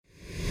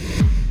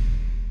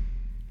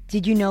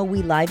Did you know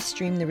we live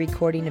stream the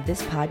recording of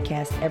this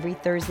podcast every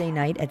Thursday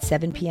night at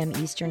 7 p.m.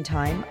 Eastern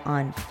Time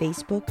on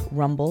Facebook,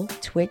 Rumble,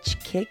 Twitch,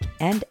 Kick,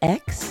 and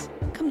X?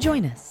 Come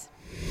join us.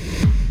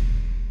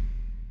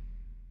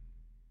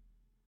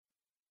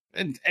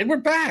 And we're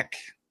back.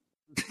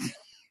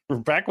 We're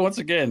back once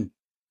again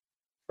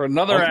for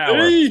another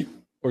hour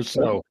or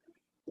so.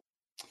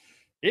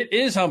 It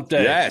is Hump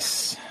Day.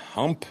 Yes,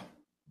 Hump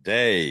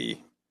Day. Is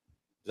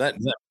that...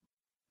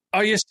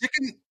 Are you sick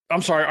of?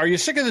 I'm sorry. Are you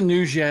sick of the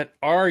news yet?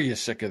 Are you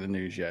sick of the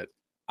news yet?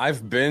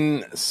 I've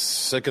been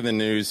sick of the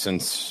news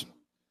since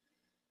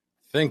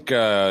I think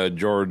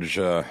George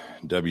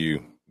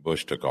W.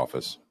 Bush took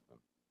office.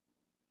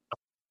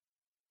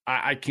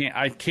 I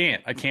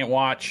can't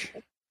watch.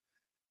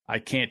 I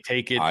can't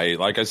take it.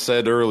 Like I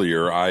said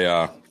earlier,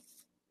 I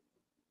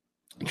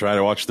try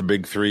to watch the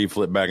big three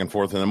flip back and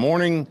forth in the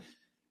morning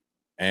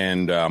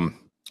and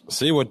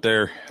see what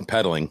they're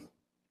peddling.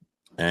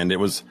 And it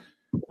was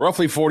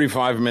roughly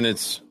 45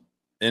 minutes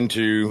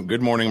into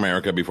Good Morning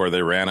America before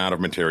they ran out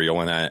of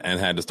material and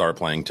had to start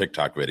playing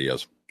TikTok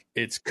videos.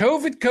 It's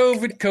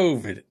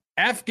COVID.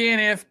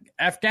 Afghanistan.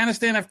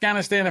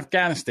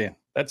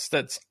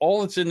 That's all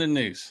that's in the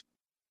news.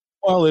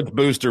 Well, it's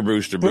booster.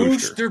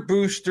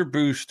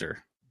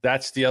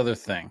 That's the other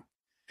thing.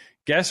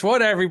 Guess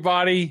what,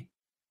 everybody?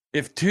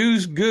 If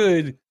two's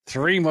good,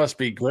 three must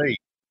be great.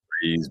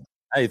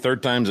 Hey,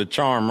 third time's a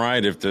charm,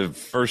 right? If the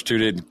first two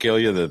didn't kill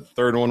you, the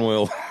third one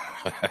will.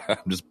 I'm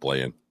just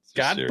playing.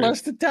 God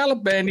bless the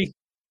Taliban.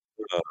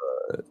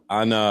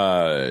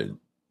 On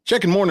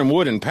checking morning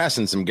wood and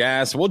passing some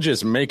gas, we'll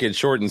just make it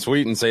short and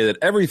sweet and say that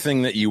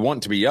everything that you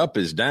want to be up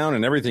is down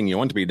and everything you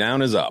want to be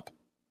down is up.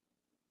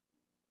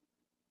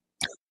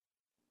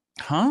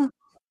 Huh?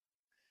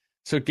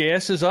 So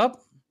gas is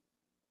up?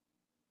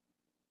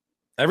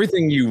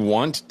 Everything you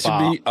want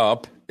to be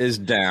up is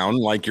down,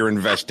 like you're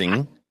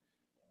investing.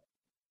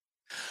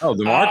 Oh,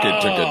 the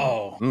market took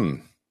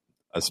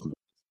a small.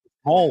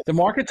 The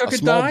market took a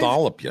small dive?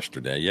 dollop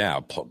yesterday. Yeah,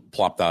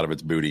 plopped out of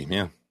its booty.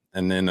 Yeah,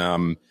 and then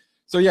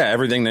so yeah,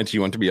 everything that you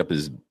want to be up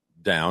is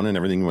down, and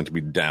everything you want to be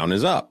down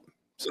is up.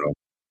 So,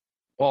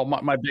 well,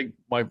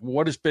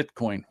 what is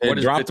Bitcoin? It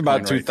dropped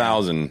about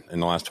 2,000 in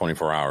the last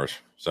 24 hours.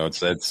 So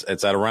it's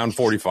at around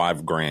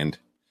 45 grand,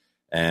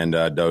 and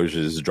Doge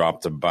has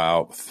dropped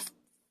about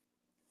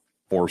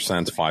 4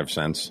 cents, 5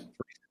 cents.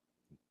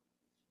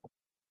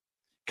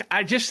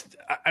 I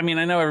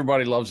know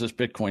everybody loves this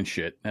Bitcoin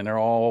shit, and they're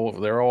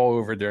all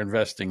over there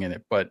investing in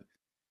it. But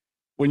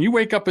when you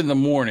wake up in the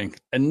morning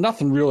and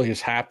nothing really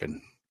has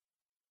happened,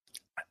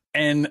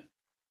 and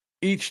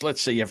let's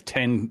say you have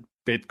 10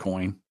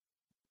 Bitcoin,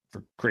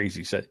 for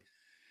crazy sake,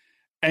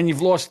 and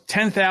you've lost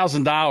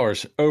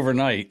 $10,000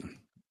 overnight,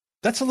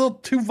 that's a little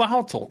too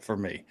volatile for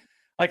me.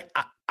 Like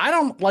I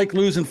don't like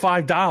losing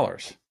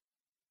 $5.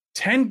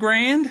 10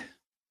 grand,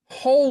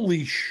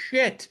 holy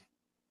shit!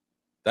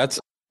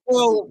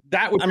 Well,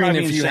 that would.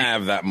 If you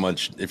have that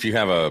much, if you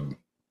have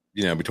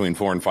between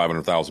 $400,000 and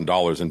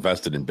 $500,000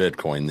 invested in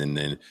Bitcoin,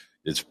 then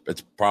it's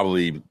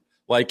probably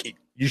like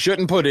you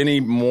shouldn't put any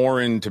more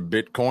into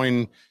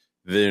Bitcoin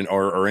than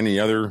or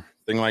any other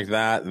thing like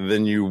that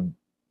than you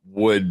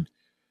would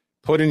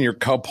put in your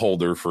cup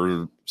holder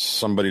for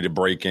somebody to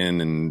break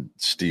in and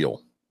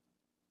steal.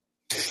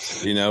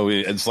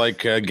 It's like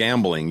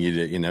gambling.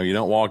 You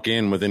don't walk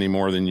in with any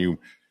more than you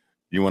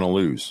want to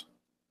lose.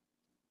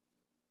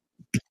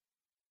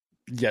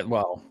 Yeah,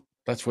 well,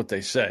 that's what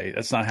they say.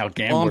 That's not how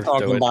gamblers do it. I'm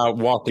talking about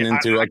walking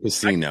into a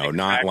casino,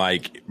 not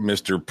like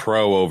Mr.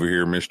 Pro over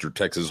here, Mr.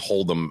 Texas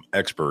Hold'em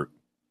expert.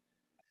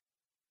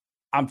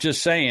 I'm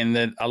just saying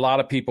that a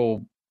lot of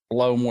people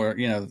blow more, a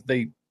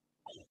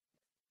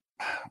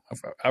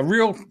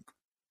real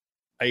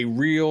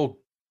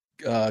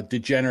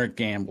degenerate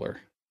gambler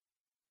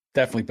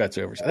definitely bets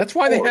over. That's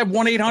why they have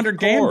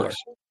 1-800-GAMBLER.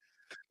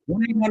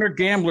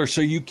 1-800-GAMBLER,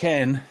 so you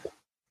can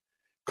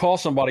call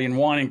somebody and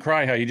whine and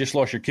cry how you just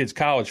lost your kid's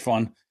college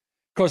fund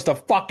because the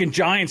fucking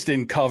Giants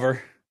didn't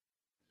cover.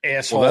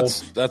 Asshole. Well,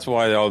 that's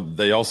why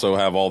they also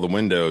have all the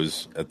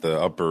windows at the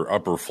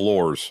upper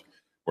floors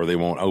where they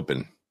won't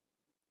open.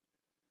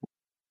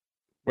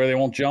 Where they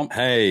won't jump?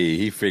 Hey,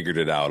 he figured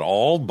it out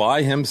all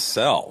by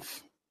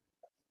himself.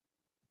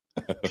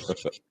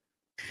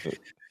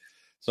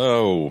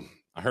 So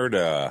I heard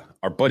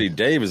our buddy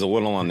Dave is a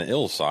little on the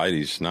ill side.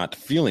 He's not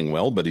feeling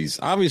well, but he's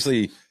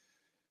obviously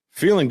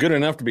feeling good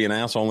enough to be an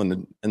asshole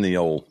in the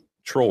old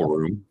troll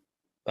room.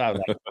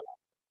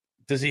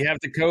 Does he have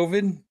the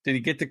COVID? Did he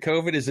get the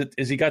COVID?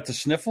 Is he got the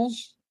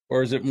sniffles,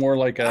 or is it more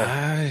like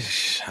a?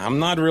 I'm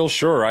not real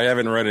sure. I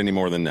haven't read any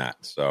more than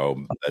that.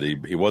 So that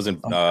he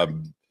wasn't.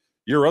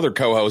 Your other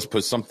co-host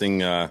put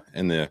something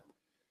in the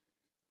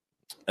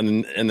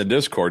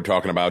Discord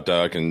talking about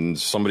can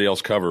somebody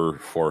else cover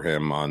for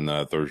him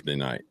on Thursday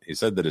night. He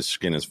said that his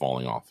skin is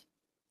falling off.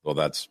 Well,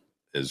 that's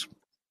his.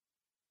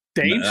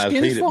 Dave's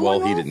skin is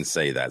falling off? He didn't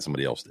say that.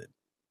 Somebody else did.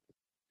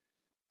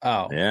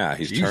 Oh. Yeah,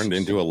 he's turned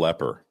into a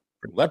leper.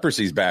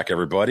 Leprosy's back,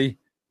 everybody.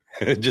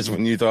 Just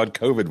when you thought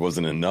COVID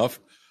wasn't enough,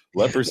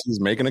 Leprosy's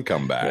making a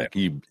comeback.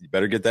 You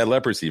better get that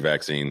leprosy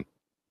vaccine.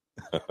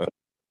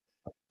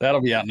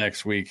 That'll be out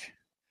next week.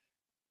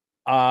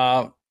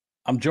 I'm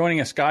joining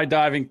a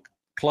skydiving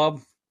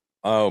club.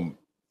 The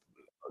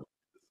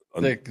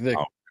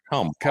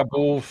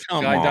Kabul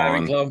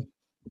skydiving club.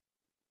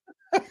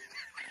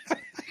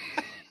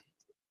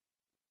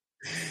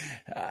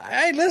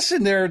 Hey,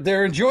 listen,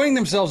 they're enjoying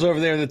themselves over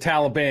there, the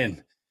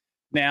Taliban.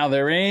 Now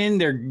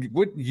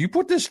you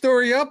put this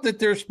story up that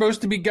they're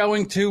supposed to be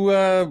going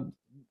to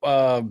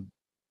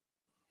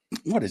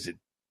what is it?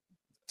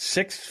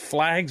 Six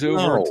Flags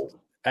over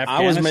Afghanistan?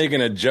 I was making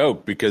a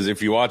joke because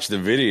if you watch the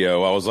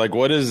video, I was like,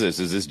 what is this?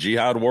 Is this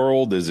Jihad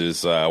World? Is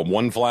this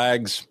One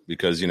Flags?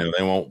 Because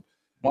they won't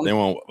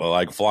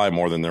like fly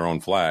more than their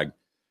own flag.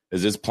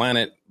 Is this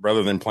Planet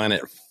rather than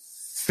Planet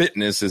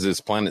Fitness? Is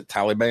this Planet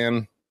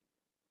Taliban?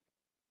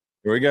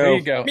 Here we go. There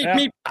you go. Meep,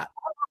 meep. I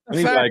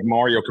think like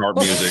Mario Kart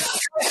music.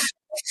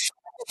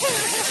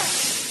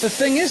 The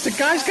thing is, the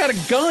guy's got a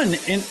gun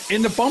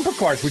in the bumper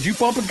cars. Would you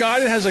bump a guy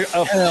that has a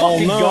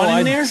fucking gun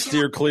in there?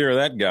 Steer clear of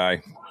that guy.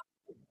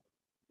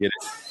 Get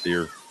it,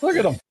 steer. Look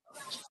at them.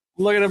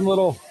 Look at them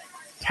little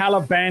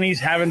Talibanis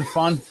having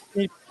fun.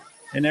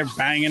 And they're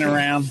banging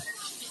around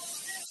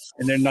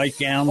in their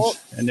nightgowns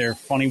and their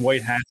funny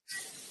white hats.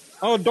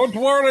 Oh, don't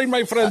worry,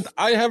 my friend.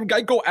 I have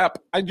Geico app.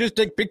 I just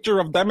take picture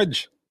of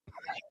damage.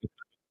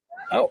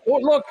 Oh,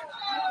 look.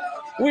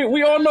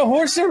 We on the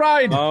horse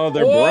ride. Oh,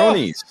 they're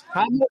bronies.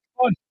 How much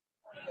fun.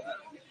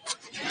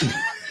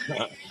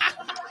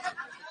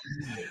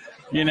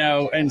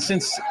 And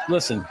since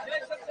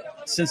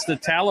the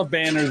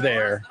Taliban are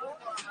there,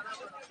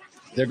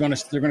 they're gonna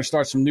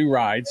start some new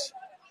rides.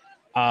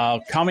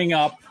 Coming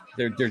up,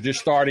 they're just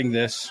starting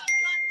this.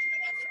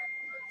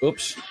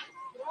 Oops.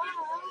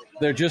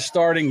 They're just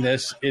starting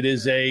this. It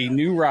is a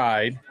new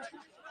ride.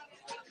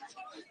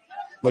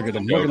 Look at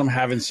them. Look at them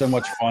having so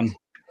much fun.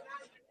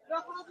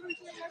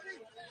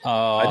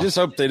 I just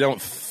hope they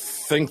don't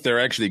think they're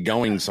actually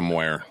going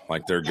somewhere,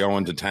 like they're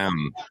going to town.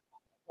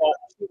 Well,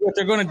 what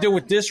they're going to do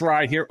with this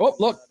ride here. Oh,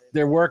 look,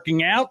 they're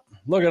working out.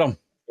 Look at them.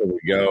 There we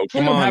go.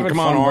 Come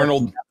on,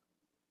 Arnold.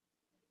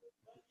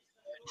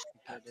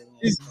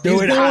 He's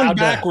going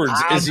backwards.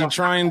 Is he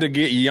trying to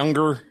get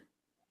younger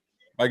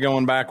by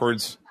going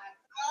backwards?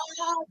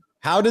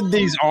 How did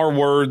these R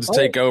words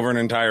take over an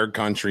entire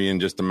country in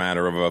just a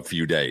matter of a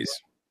few days?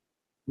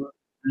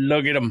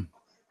 Look at him.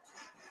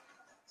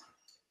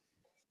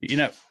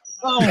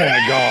 Oh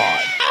my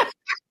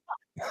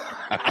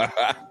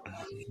God.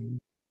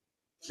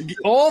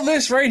 All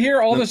this right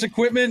here, all this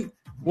equipment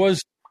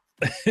was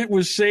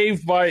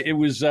saved by,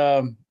 it's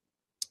the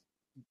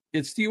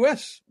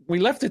U.S. We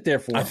left it there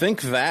for. I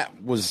think it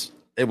was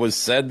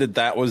said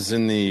that was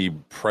in the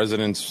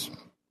president's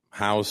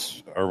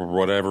house or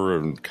whatever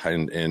in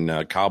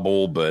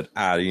Kabul, but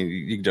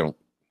you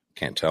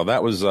can't tell.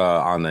 That was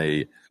on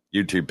a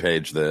YouTube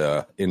page,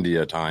 the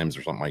India Times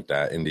or something like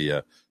that.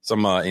 India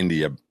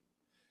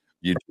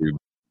YouTube.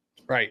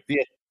 Right.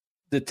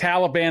 The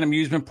Taliban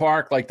amusement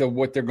park, what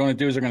they're going to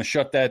do is they're going to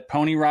shut that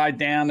pony ride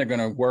down. They're going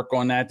to work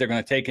on that. They're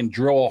going to take and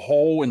drill a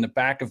hole in the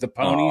back of the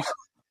ponies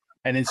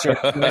and insert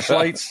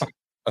flashlights.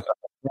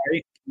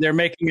 Right. They're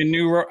making a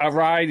new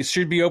ride. It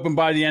should be open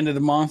by the end of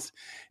the month.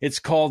 It's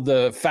called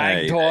the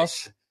Fag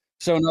Toss.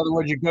 So in other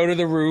words, you go to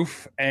the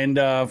roof and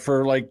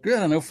for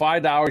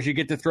 $5, you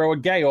get to throw a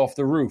gay off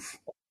the roof.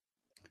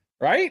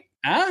 Right?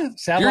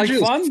 Sound like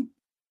fun?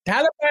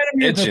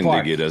 Taliban itching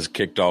to get us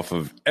kicked off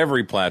of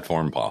every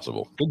platform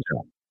possible. Good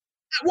job.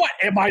 What?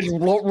 Am I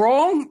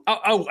wrong?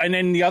 Oh, and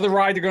then the other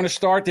ride they're going to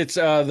start, it's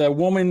the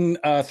woman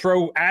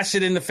throw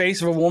acid in the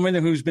face of a woman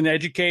who's been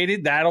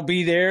educated. That'll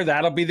be there.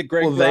 That'll be the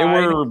great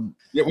ride.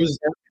 It was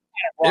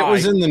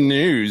in the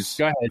news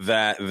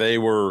that they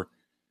were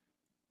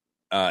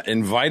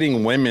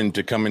inviting women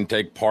to come and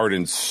take part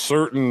in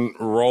certain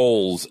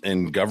roles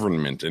in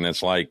government. And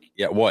it's like,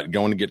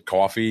 going to get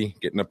coffee,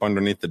 getting up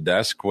underneath the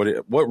desk?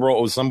 What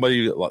role was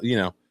somebody, what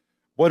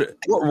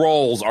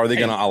roles are they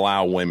going to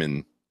allow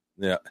women?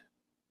 Yeah.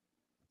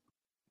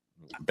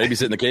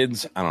 Babysitting the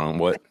kids? I don't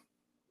know what.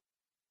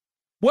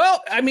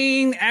 Well, I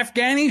mean,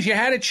 Afghanis, you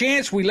had a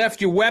chance. We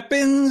left you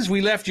weapons.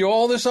 We left you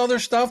all this other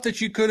stuff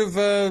that you could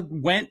have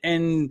went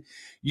and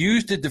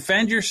used to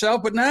defend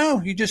yourself. But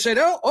no, you just said,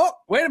 oh,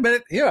 wait a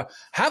minute. Here,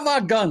 have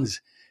our guns.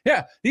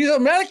 Yeah, these are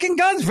American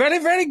guns. Very,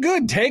 very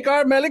good. Take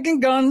our American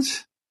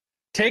guns.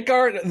 Take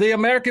the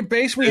American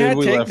base we had.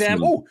 Take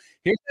them. Oh,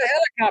 here's the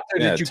helicopter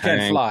that you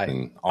can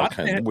fly.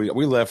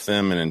 We left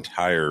them an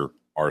entire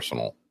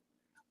arsenal.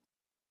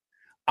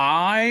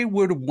 I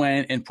would have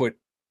went and put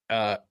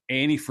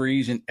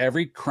antifreeze in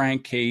every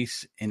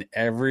crankcase, in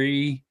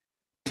every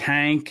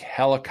tank,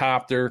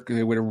 helicopter.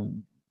 They would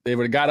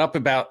have got up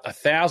about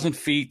 1,000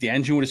 feet. The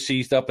engine would have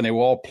seized up, and they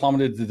were all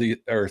plummeted to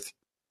the earth.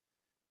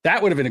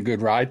 That would have been a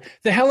good ride.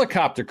 The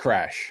helicopter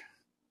crash.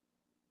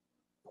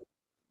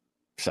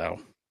 So,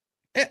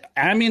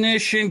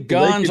 ammunition,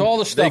 guns, all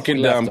the stuff.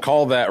 They could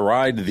call that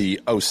ride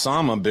the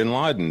Osama bin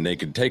Laden. They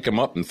could take him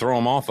up and throw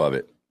him off of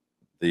it.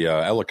 The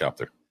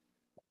helicopter.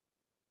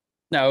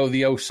 No,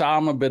 the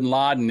Osama bin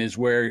Laden is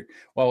where.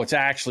 Well,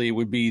 it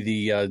would be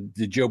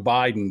the Joe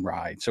Biden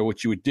ride. So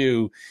what you would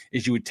do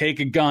is you would take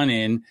a gun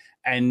in,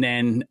 and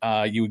then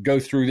you would go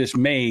through this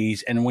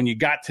maze. And when you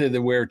got to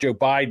where Joe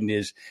Biden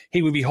is,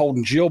 he would be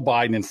holding Jill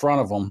Biden in front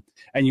of him,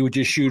 and you would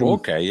just shoot him.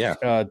 Okay, yeah,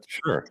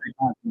 sure.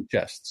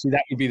 Chest. See,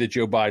 that would be the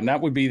Joe Biden.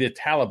 That would be the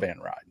Taliban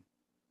ride.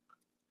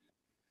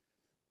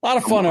 A lot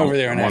of fun over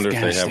there in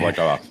Afghanistan. I wonder if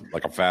they have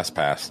like a fast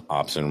pass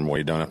option where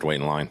you don't have to wait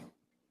in line.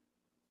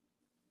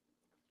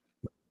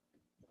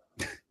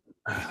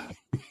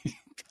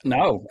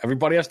 No,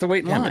 everybody has to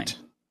wait in line.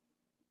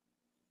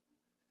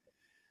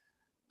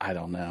 I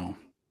don't know.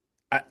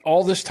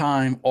 All this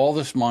time, all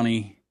this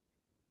money,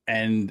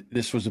 and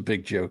this was a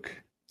big joke.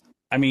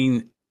 I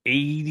mean,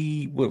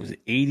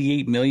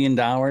 $88 million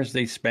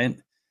they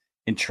spent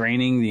in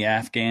training the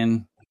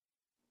Afghan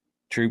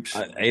troops.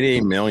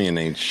 88 million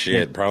ain't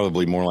shit. Yeah.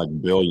 Probably more like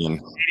billion. I'm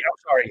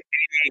sorry, 88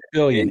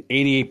 billion.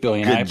 88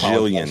 billion.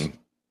 Gajillion.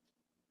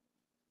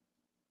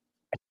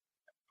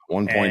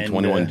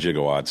 1.21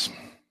 gigawatts.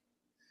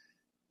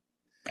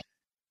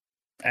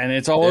 And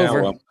it's all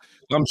over. Well,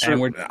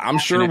 I'm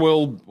sure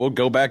we'll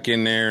go back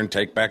in there and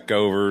take back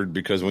over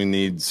because we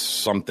need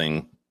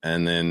something,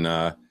 and then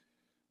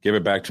give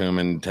it back to them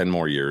in 10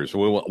 more years.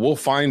 We'll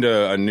find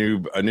a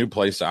new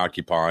place to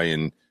occupy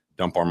and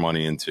dump our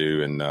money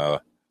into, and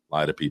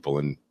lie to people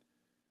and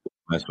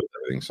mess with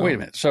everything. So. Wait a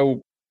minute.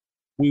 So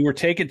we were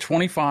taking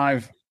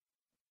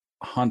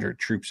 2,500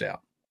 troops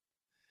out,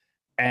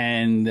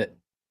 and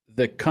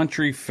the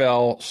country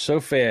fell so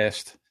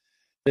fast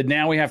that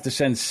now we have to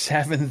send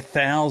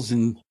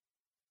 7,000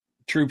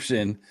 troops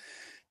in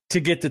to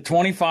get the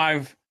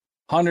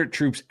 2,500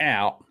 troops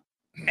out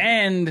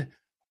and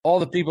all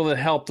the people that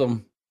helped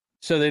them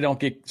so they don't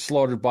get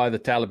slaughtered by the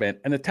Taliban.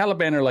 And the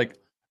Taliban are like,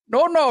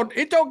 no,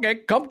 it's okay.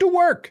 Come to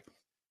work.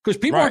 Because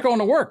people aren't going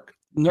to work.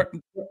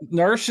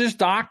 Nurses,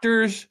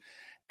 doctors,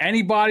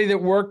 anybody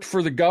that worked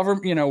for the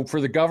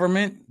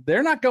government,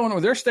 they're not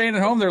going. They're staying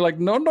at home. They're like,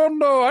 no. I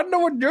know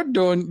what you're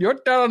doing. You're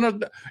telling us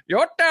to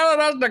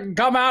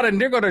come out,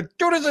 and they're going to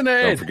shoot us in the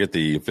head. Don't forget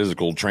the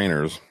physical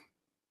trainers.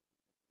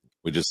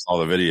 We just saw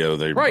the video.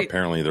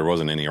 Apparently there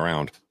wasn't any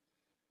around.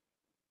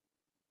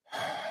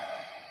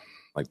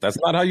 Like, that's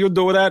not how you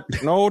do that.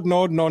 No,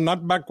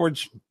 not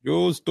backwards.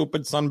 You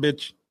stupid son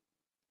bitch.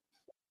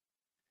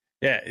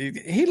 Yeah,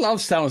 he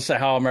loves telling us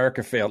how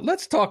America failed.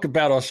 Let's talk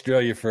about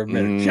Australia for a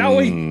minute, shall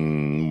we?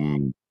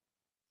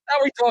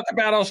 Shall we talk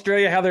about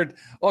Australia?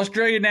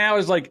 Australia now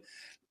is like,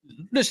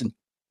 listen,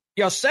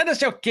 send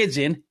us your kids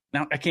in.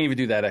 Now, I can't even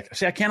do that.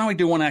 See, I can only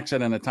do one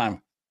accent at a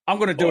time. I'm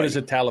going to do it as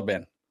a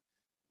Taliban.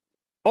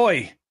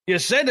 Oi, you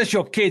send us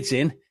your kids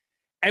in,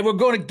 and we're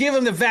going to give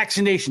them the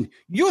vaccination.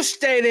 You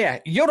stay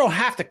there. You don't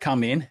have to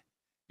come in.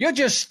 You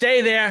just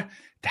stay there,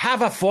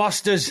 have a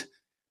Foster's.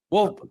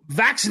 We'll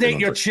vaccinate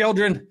your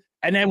children,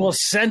 and then we'll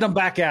send them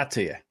back out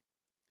to you.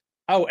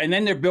 Oh, and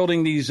then they're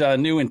building these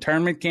new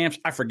internment camps.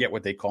 I forget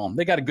what they call them.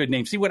 They got a good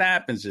name. See, what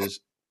happens is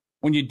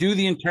when you do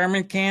the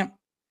internment camp,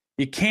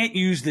 you can't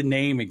use the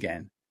name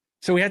again.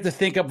 So we have to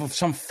think up of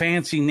some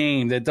fancy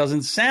name that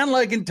doesn't sound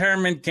like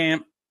internment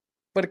camp,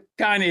 but it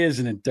kind of is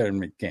an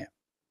internment camp.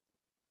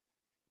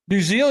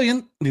 New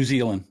Zealand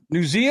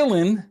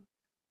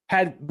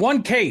had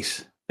one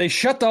case. They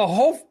shut the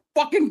whole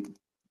fucking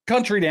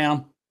country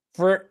down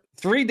for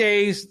 3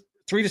 days,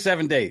 3 to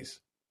 7 days.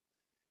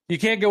 You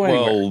can't go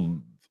anywhere.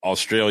 Well,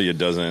 Australia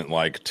doesn't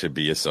like to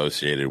be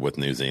associated with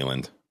New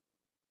Zealand.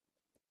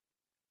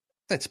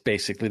 That's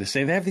basically the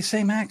same. They have the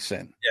same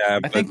accent. Yeah,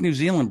 I think New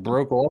Zealand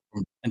broke off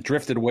and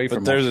drifted away from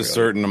Australia. But there's Australia.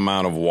 a certain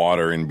amount of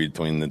water in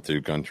between the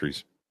two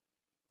countries.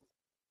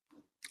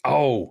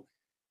 Oh,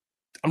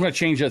 I'm going to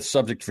change that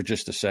subject for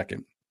just a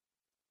second.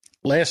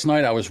 Last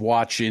night I was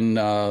watching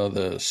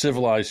the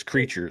Civilized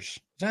Creatures. Is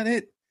that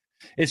it?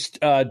 It's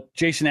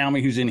Jason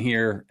Alme who's in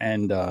here,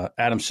 and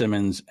Adam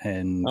Simmons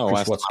and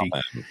Chris Lutsky.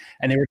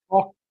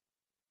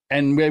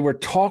 And they were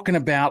talking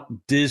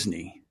about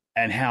Disney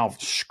and how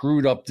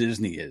screwed up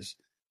Disney is,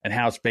 and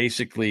how it's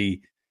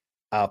basically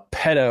a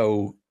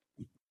pedo.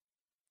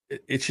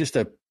 It's just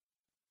a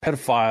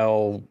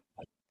pedophile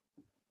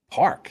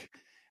park.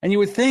 And you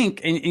would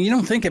think, and you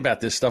don't think about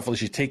this stuff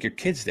unless you take your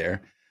kids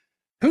there.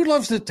 Who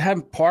loves to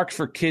have parks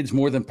for kids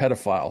more than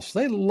pedophiles?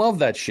 They love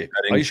that shit.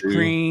 Ice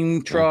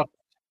cream truck,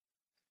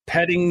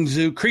 petting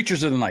zoo,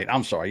 Creatures of the Night.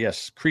 I'm sorry.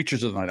 Yes,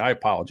 Creatures of the Night. I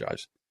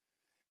apologize.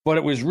 But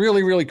it was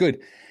really, really good.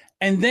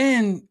 And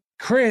then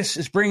Chris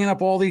is bringing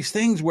up all these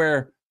things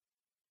where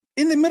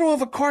in the middle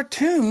of a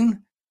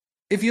cartoon,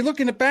 if you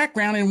look in the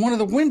background in one of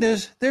the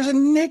windows, there's a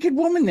naked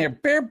woman there,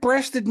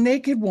 bare-breasted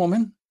naked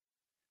woman.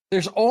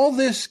 There's all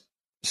this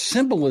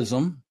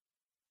symbolism.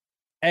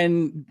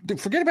 And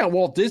forget about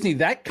Walt Disney,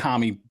 that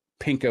commie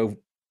pinko,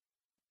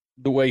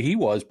 the way he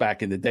was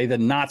back in the day, the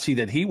Nazi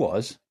that he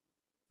was.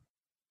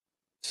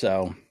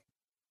 So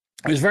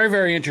it was very,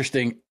 very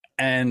interesting.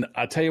 And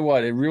I'll tell you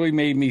what, it really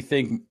made me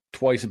think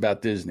twice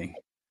about Disney.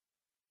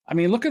 I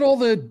mean, look at all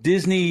the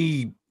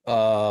Disney,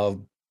 the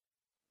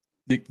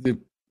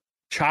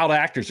child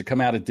actors that come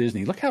out of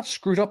Disney. Look how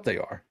screwed up they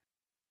are.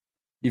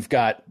 You've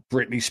got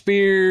Britney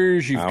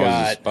Spears. You've I was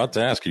just got. about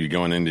to ask you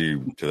going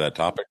into that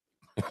topic.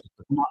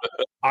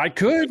 I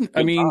could.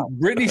 I mean,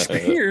 Britney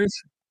Spears.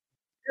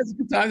 It's a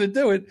good time to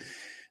do it.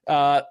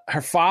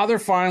 Her father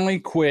finally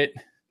quit.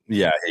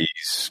 Yeah,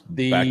 he's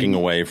backing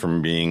away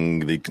from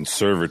being the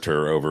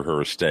conservator over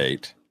her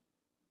estate.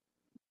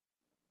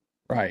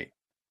 Right.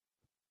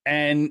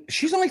 And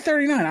she's only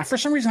 39. For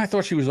some reason, I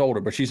thought she was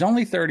older, but she's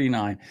only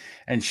 39.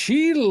 And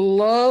she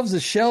loves to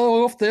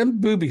show off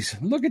them boobies.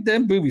 Look at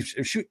them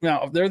boobies.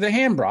 Now, they're the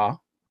hand bra.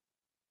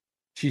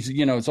 She's,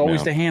 it's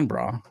always the hand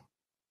bra.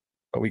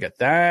 But we got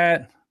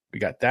that. We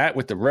got that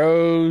with the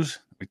rose.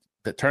 We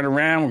turn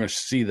around. We're going to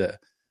see the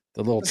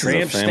little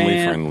tramp stamp. It's a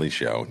family-friendly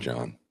show,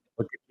 John.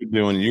 Look what you're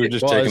doing. You were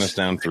just taking us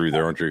down through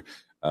there, aren't you?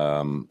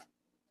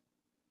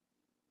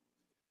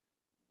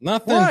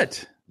 Nothing.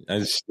 What?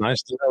 It's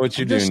nice to know what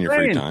you do in your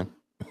free time.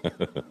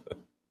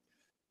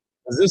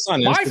 Is this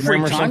on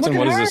Instagram or something?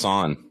 What is this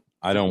on?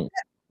 I don't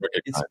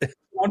recognize. It's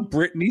on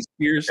Britney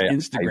Spears'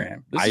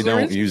 Instagram. I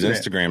don't use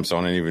Instagram, so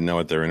I don't even know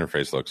what their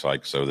interface looks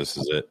like. So this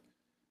is it.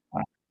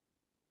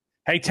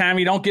 Hey,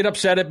 Tammy, don't get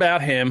upset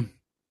about him.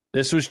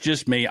 This was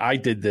just me. I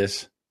did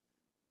this.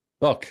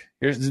 Look,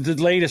 here's the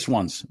latest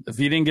ones. If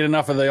you didn't get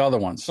enough of the other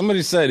ones.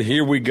 Somebody said,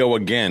 here we go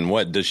again.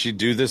 What, does she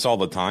do this all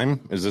the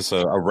time? Is this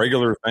a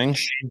regular thing?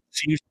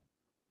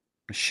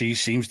 She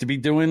seems to be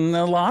doing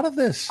a lot of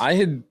this. I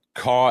had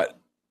caught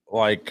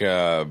like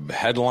a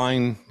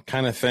headline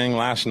kind of thing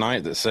last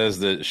night that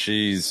says that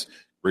she's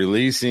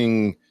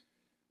releasing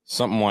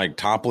something like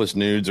topless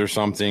nudes or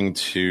something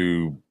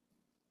to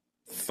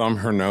thumb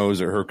her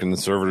nose at her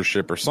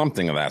conservatorship or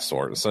something of that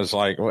sort. So it's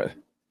like, what?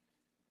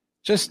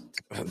 Just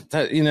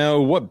that,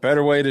 what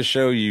better way to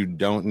show you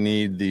don't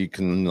need the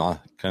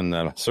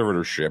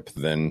conservatorship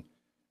than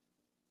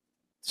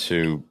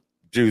to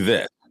do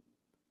this?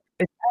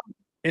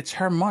 It's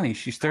her money.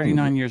 She's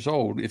 39 years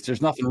old. If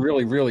there's nothing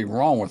really, really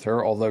wrong with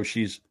her, although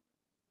she's,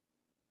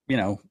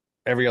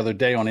 every other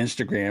day on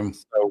Instagram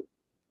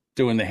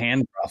doing the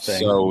hand bra thing.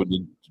 So,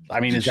 did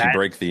she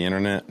break the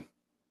internet?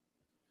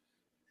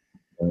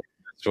 I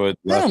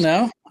don't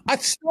know.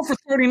 Still for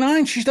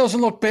 39, she doesn't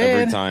look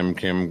bad. Every time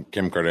Kim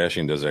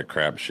Kardashian does that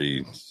crap,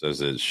 she says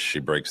that she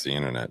breaks the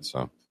internet.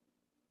 So,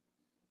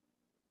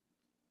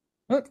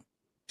 look,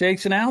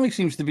 Jason Alley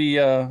seems to be.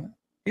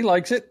 He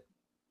likes it.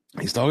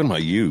 He's talking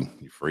about you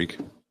freak.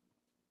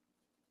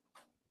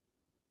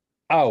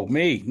 Oh,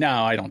 me?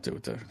 No, I don't do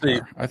it to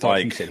her. I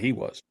thought he said he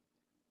was.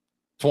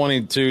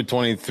 22,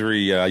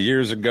 23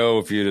 years ago,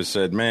 if you'd have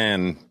said,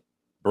 "Man,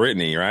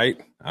 Britney," right?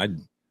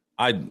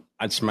 I'd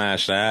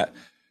smash that.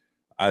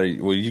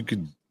 You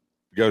could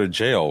go to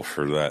jail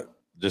for that.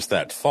 Just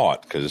that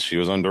thought, because she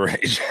was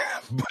underage.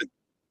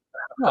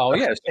 Oh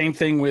yeah, same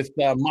thing with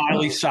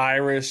Miley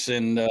Cyrus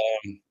and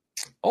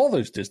all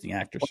those Disney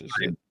actresses.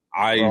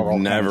 I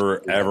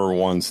never ever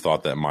once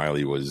thought that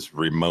Miley was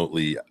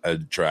remotely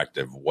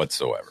attractive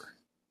whatsoever.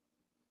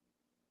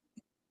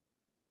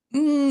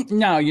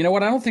 No, you know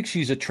what? I don't think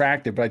she's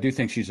attractive, but I do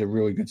think she's a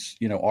really good,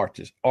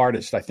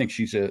 artist. I think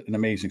she's an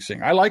amazing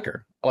singer. I like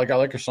her. I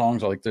like her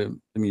songs. I like the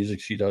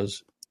music she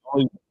does.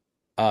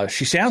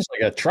 She sounds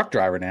like a truck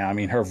driver now. I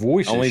mean, her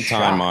voice. Only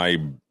time I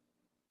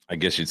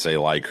guess you'd say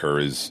like her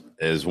is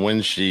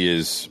when she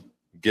is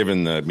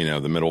given the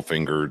the middle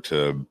finger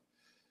to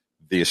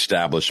the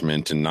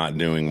establishment and not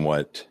doing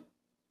what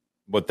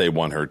they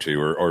want her to,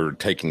 or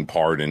taking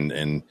part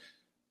in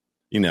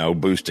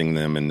boosting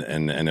them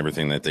and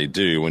everything that they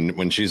do.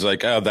 When she's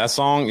like, oh, that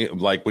song,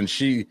 like when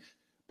she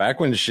that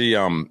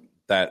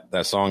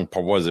song,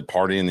 was it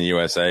Party in the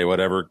USA,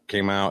 whatever,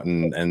 came out,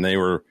 and they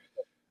were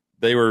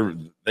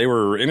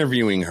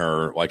interviewing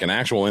her, like an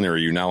actual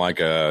interview, not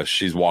like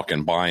she's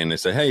walking by and they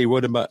say, hey,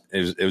 what about,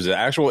 it was an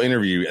actual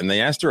interview, and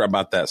they asked her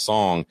about that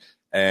song,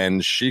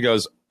 and she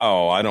goes,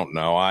 oh, I don't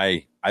know.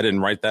 I didn't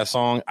write that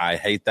song. I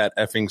hate that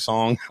effing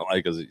song.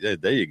 Like, yeah,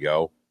 there you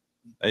go.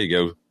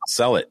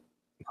 Sell it.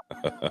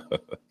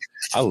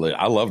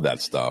 I love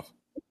that stuff.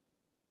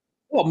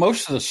 Well,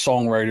 most of the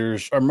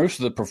songwriters or most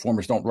of the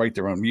performers don't write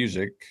their own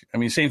music. I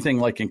mean, same thing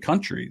like in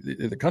country,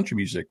 the country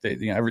music.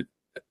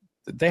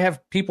 They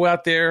have people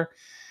out there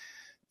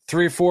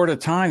 3 or 4 at a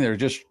time that are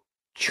just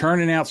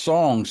churning out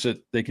songs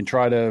that they can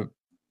try to.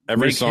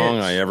 Every song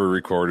hits I ever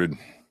recorded,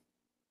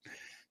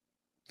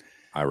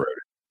 I wrote it.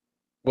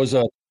 Was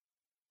a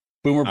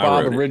Boomer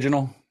Bob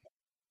original.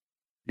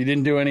 You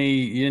didn't do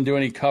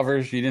any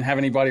covers. You didn't have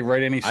anybody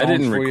write any songs. I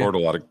didn't record a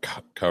lot of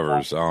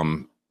covers.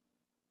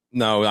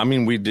 No, I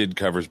mean, we did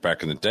covers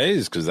back in the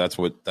days because that's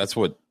what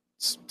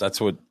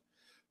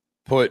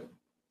put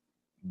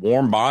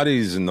warm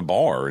bodies in the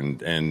bar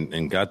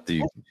and got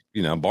the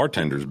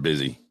bartenders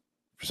busy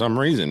for some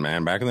reason,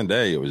 man. Back in the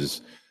day, it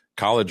was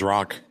college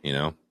rock,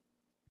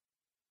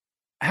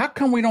 How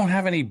come we don't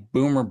have any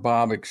Boomer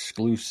Bob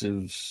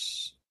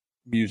exclusives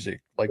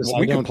music? Like,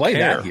 we can play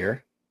that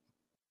here.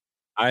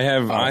 I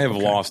have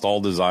lost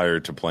all desire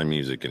to play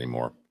music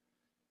anymore.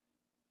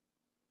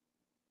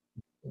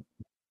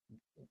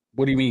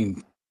 What do you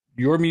mean?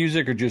 Your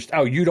music, or just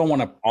you don't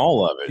want to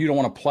all of it? You don't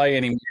want to play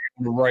anymore. You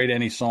to write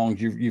any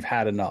songs. You've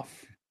had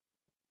enough.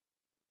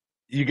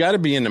 You got to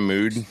be in the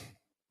mood.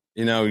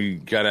 You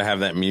got to have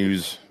that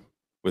muse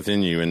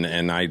within you.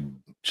 And I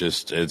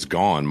just, it's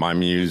gone. My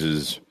muse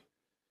is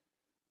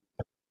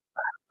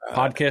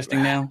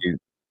podcasting now.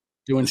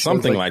 Doing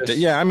something like this.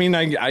 that. Yeah. I mean,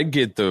 I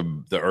get the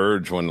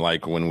urge when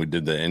we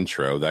did the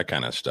intro, that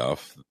kind of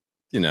stuff,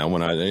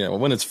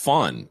 when it's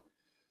fun.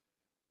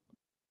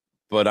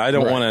 But I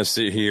don't want to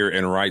sit here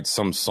and write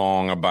some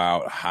song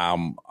about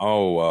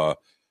how,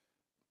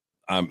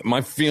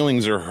 my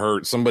feelings are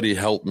hurt. Somebody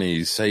help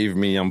me, save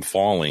me. I'm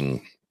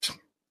falling.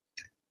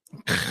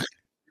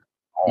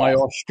 My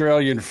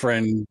Australian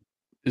friend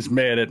is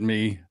mad at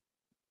me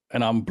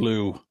and I'm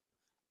blue.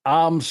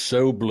 I'm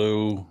so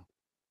blue.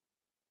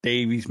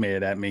 Davey's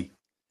mad at me.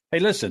 Hey,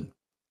 listen,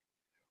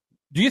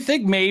 do you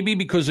think maybe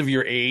because of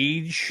your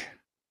age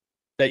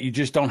that you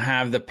just don't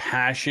have the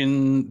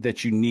passion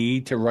that you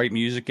need to write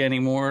music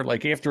anymore?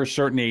 Like after a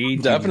certain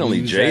age,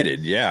 definitely jaded.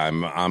 That? Yeah,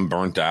 I'm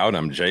burnt out.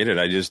 I'm jaded.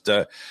 I just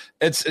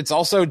it's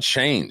also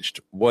changed.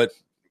 What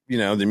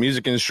the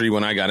music industry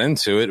when I got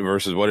into it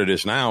versus what it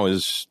is now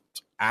is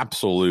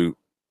absolute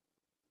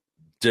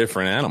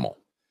different animal.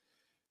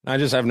 I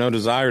just have no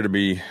desire what am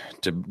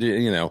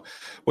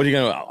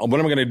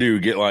I gonna do?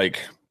 Get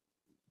like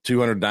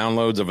 200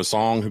 downloads of a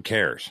song? Who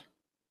cares?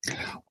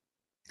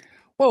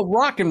 Well,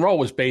 rock and roll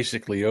was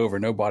basically over.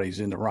 Nobody's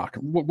into rock.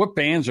 What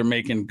bands are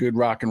making good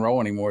rock and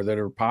roll anymore that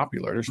are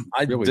popular? There's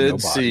really nobody.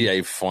 See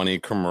a funny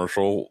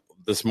commercial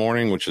this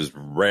morning, which is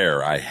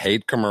rare. I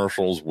hate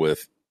commercials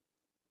with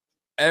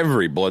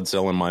every blood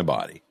cell in my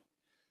body,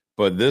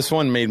 but this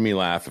one made me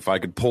laugh. If I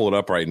could pull it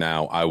up right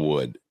now, I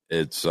would.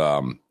 It's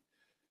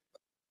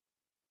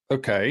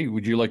okay.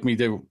 Would you like me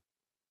to?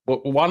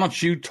 Well, why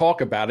don't you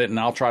talk about it and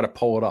I'll try to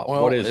pull it up?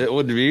 Well, what is it? It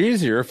would be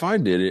easier if I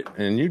did it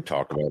and you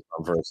talk about it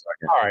for a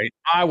second. All right,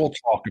 I will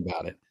talk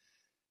about it.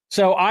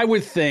 So I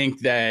would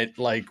think that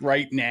like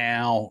right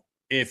now,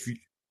 if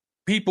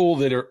people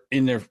that are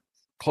in their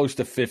close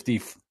to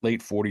 50,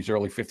 late 40s,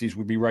 early 50s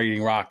would be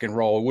writing rock and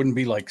roll, it wouldn't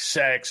be like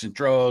sex and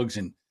drugs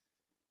and,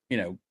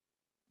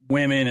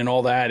 women and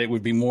all that. It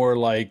would be more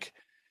like,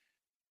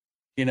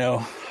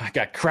 I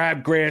got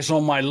crabgrass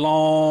on my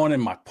lawn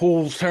and my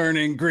pool's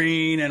turning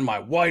green and my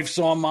wife's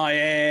on my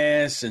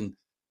ass and,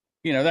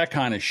 that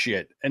kind of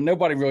shit. And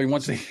nobody really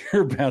wants to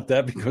hear about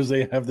that because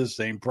they have the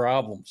same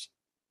problems.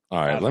 All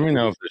right. Let me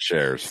know if it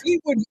shares.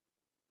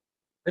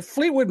 If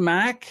Fleetwood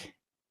Mac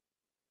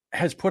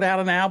has put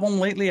out an album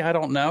lately, I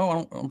don't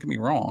know. Don't get me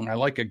wrong. I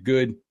like a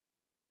good,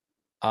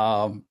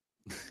 well,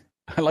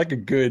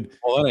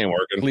 that ain't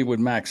working. Fleetwood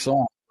Mac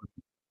song.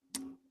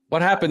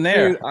 What happened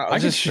there? Dude, I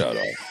just shut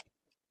up.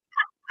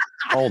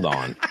 Hold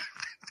on.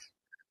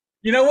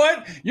 You know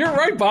what? You're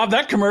right, Bob.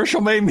 That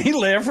commercial made me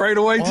laugh right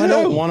away, too. I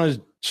don't want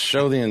to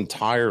show the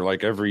entire,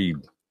 every...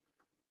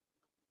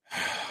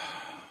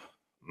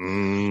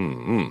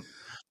 I'm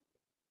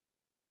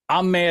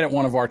mad at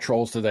one of our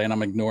trolls today, and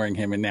I'm ignoring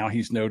him, and now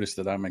he's noticed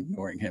that I'm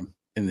ignoring him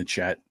in the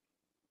chat.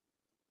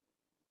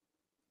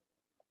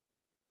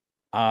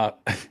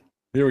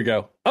 Here we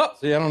go. Oh!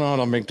 See, I don't know how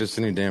to make this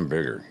any damn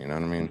bigger. You know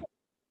what I mean?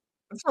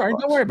 That's all right.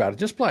 Don't worry about it.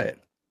 Just play it.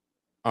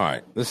 All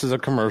right, this is a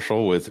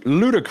commercial with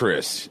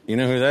Ludacris. You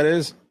know who that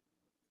is?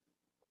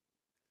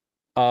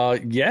 Yeah. All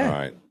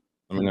right.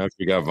 Let me know if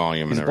you got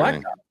volume and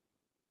everything.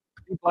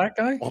 Black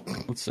guy?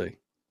 Let's see.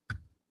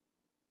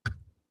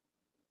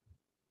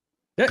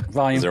 Yeah,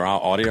 volume. Is there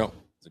audio?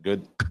 Is it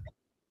good?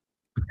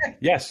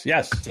 Yes.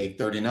 Take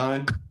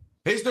 39.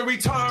 It's the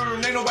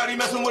return. Ain't nobody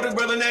messing with a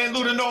brother named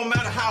Luda, no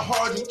matter how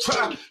hard you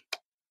try.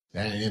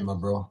 That ain't my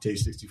bro. Take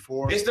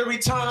 64. It's the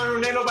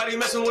return. Ain't nobody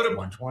messing with a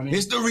 120.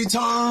 It's the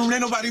return.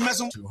 Ain't nobody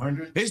messing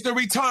 200. It's the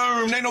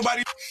return. Ain't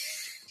nobody.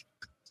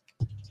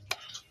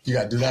 You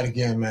gotta do that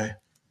again, man.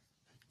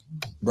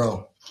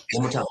 Bro,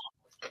 one more time.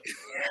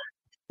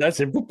 That's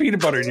it. Put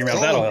peanut butter in your mouth.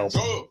 That'll help.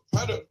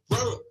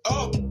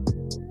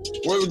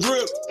 Where the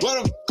drip,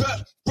 let them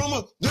cut from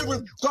a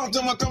different talk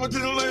to my coming to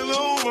the lay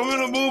low. I'm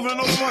in a moving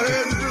over my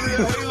head to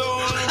the halo.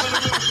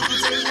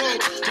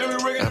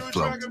 That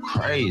flow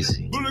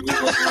crazy. I'm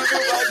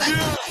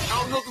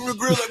looking the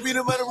grill like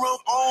peanut butter rum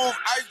on.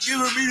 Ice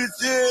giving me the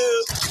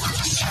chill.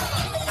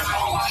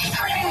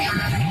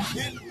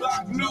 In the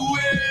block, new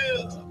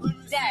wheel.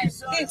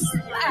 It's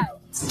loud.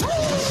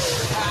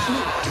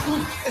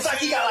 It's like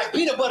he got like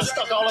peanut butter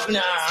stuck all up in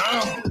there.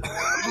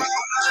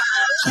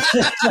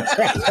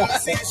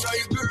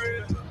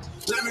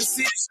 Let me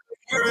see.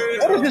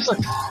 What is this?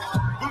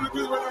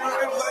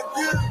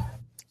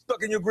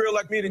 Stuck in your grill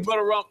like peanut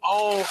butter rum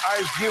on.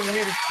 Ice giving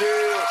me the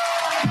chill.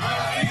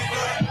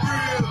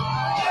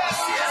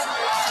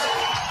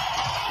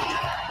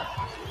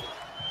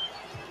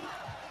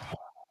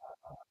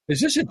 Is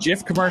this a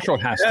Jif commercial?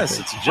 It has to be. Yes,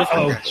 it's a Jif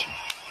commercial.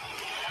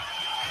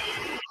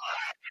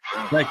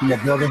 Thank you, my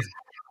brother.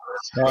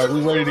 All right,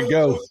 we're ready to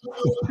go.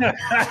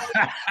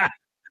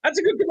 That's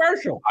a good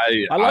commercial.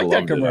 I like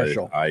that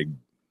commercial. I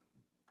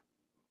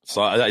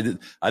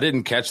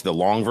didn't catch the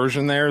long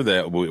version there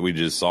that we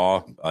just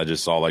saw. I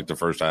just saw like the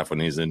first half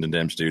when he's in the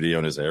damn studio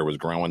and his hair was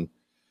growing.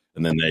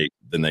 and then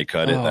they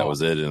cut it. That Oh.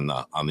 was it on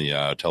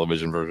the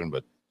television version.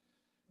 But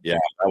yeah,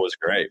 that was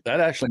great. That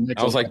actually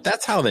makes I was like,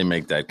 that's how they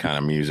make that kind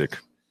of music.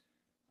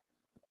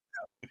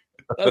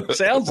 That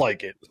sounds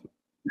like it.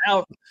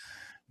 Now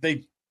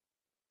they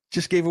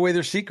just gave away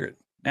their secret.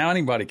 Now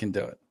anybody can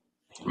do it.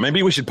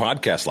 Maybe we should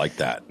podcast like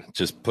that.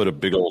 Just put a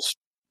big old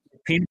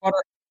Peanut butter.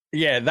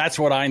 Yeah, that's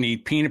what I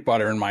need. Peanut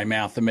butter in my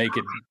mouth to make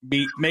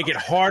it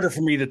harder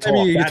for me to talk.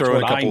 maybe you That's throw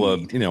in what a couple I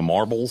of need.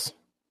 marbles.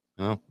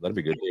 Oh, that'd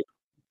be good.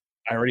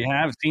 I already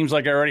have. It seems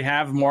like I already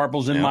have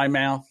marbles in Yeah. my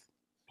mouth.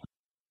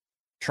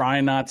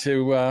 Trying not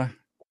to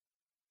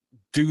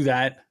do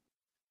that.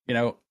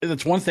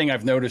 That's one thing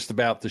I've noticed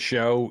about the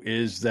show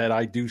is that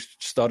I do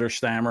stutter,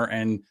 stammer,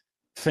 and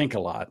think a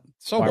lot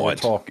So while we're what?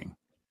 talking.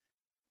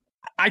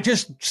 I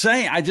just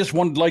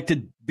would like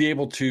to be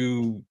able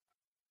to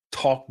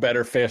talk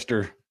better,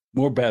 faster,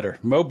 more better.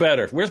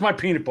 Where's my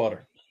peanut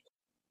butter?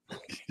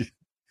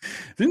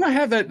 Didn't I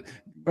have that?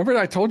 Remember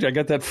I told you I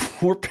got that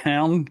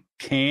 4-pound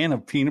can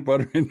of peanut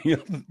butter in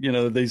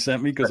the they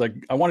sent me because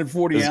I wanted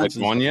 40 Is ounces.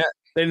 it gone yet?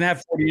 They didn't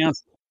have 40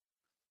 ounces.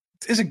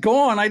 Is it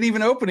gone? I didn't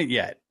even open it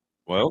yet.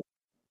 Well,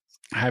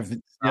 I have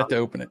yet to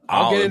open it.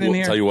 I'll get it in we'll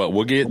here. Tell you what,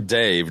 we'll get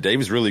Dave.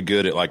 Dave's really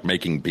good at like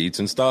making beats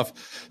and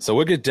stuff. So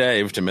we'll get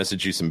Dave to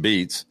message you some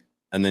beats,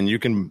 and then you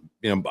can,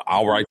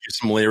 I'll write you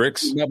some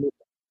lyrics.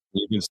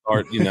 You can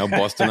start,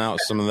 busting out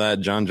some of that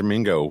John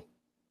Domingo.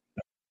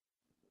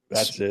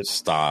 That's it.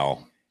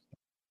 Style.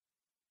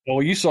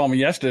 Well, you saw me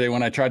yesterday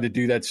when I tried to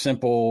do that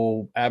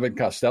simple Abbott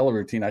Costello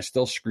routine. I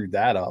still screwed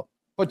that up.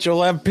 But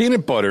you'll have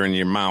peanut butter in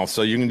your mouth,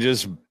 so you can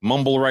just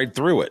mumble right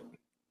through it.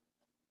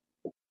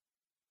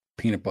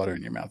 Peanut butter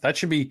in your mouth. That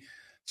should be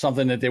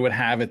something that they would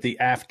have at the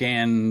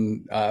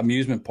Afghan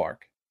amusement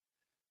park,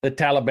 the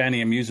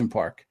Talibani amusement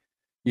park.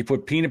 You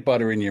put peanut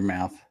butter in your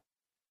mouth,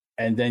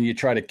 and then you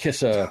try to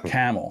kiss a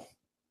camel.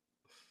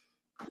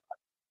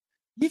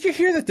 Did you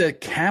hear that the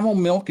camel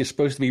milk is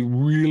supposed to be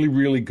really,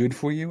 really good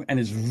for you and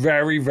is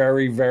very,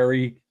 very,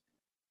 very...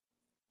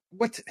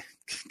 What?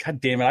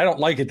 God damn it. I don't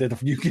like it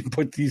that you can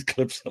put these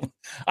clips on.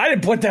 I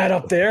didn't put that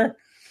up there.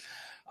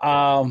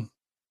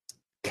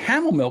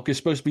 Camel milk is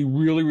supposed to be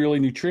really, really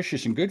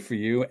nutritious and good for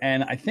you.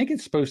 And I think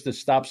it's supposed to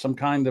stop some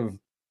kind of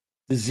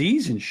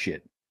disease and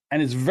shit.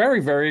 And it's very,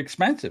 very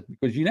expensive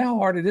because you know how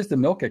hard it is to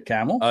milk a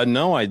camel?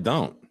 No, I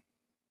don't.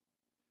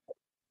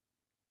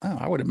 Oh,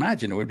 I would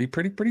imagine it would be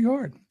pretty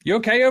hard. You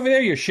okay over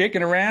there? You're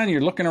shaking around. You're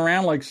looking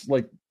around like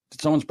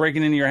someone's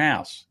breaking into your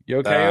house. You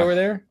okay over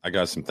there? I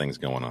got some things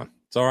going on.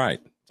 It's all right.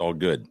 It's all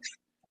good.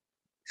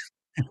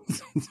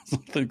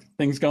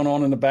 Things going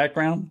on in the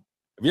background?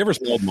 Have you ever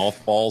smelled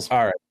mothballs?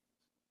 All right.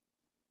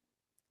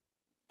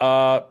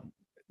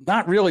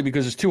 Not really,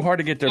 because it's too hard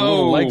to get their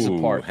little legs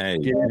apart. Hey.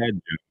 Yeah.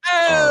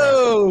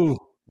 Oh!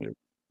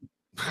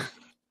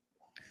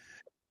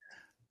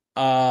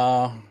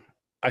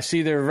 I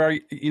see they're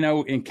very,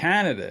 in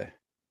Canada,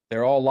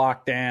 they're all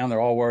locked down. They're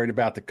all worried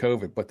about the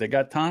COVID, but they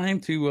got time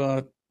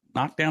to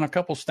knock down a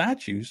couple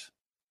statues.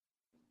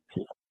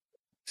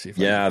 See if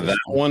that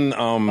one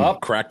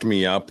cracked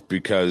me up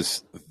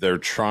because they're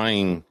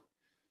trying.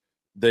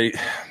 They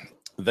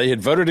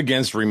had voted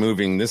against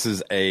removing. This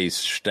is a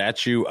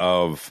statue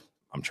of.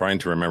 I'm trying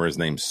to remember his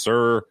name,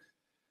 Sir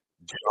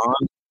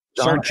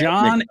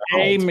John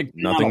A. McDonald.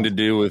 Nothing to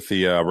do with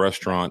the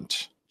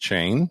restaurant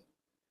chain.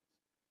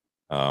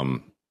 I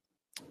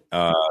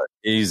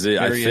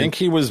think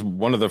he was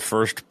one of the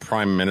first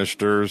prime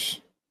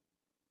ministers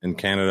in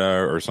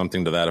Canada or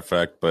something to that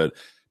effect, but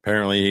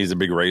apparently he's a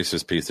big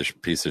racist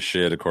piece of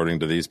shit, according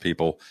to these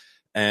people.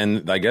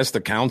 And I guess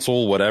the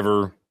council,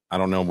 whatever, I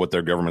don't know what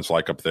their government's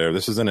like up there.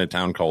 This is in a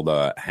town called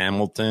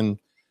Hamilton.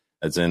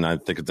 I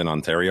think it's in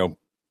Ontario.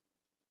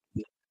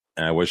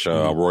 And I wish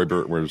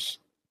Roybert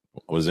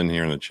was in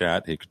here in the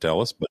chat. He could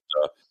tell us, but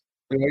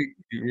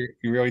You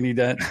really need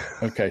that?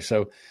 Okay,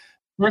 so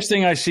first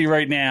thing I see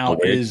right now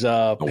is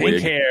pink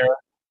wig. hair.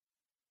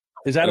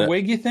 Is that a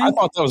wig, you think? I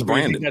thought that was Or do you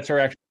think Brandon. that's her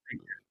actual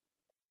pink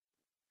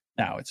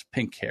hair? No, it's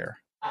pink hair.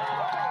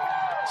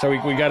 So we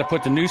got to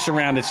put the noose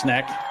around its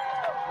neck.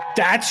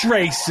 That's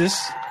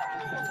racist.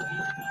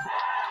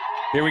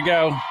 Here we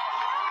go.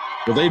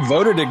 Well, they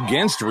voted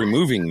against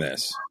removing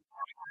this.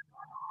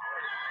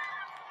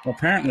 Well,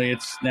 apparently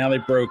now they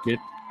broke it.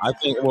 I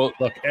think, well,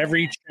 Look,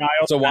 every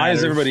child. so why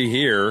is matters. everybody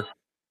here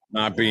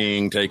not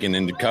being taken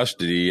into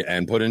custody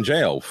and put in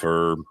jail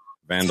for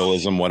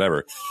vandalism,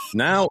 whatever?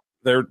 Now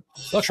they're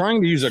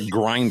trying to use a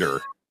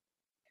grinder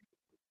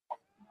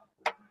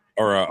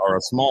or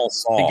a small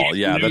saw.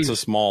 Yeah, that's a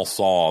small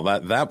saw.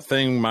 That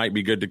thing might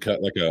be good to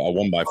cut like a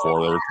 1x4.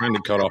 They were trying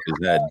to cut off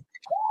his head.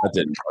 That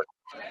didn't work.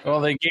 Well,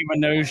 they gave him a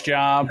nose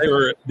job.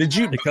 Did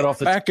you They cut off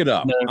the back it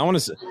up? nose. I want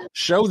to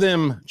show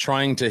them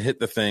trying to hit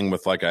the thing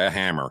with like a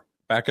hammer.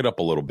 Back it up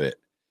a little bit.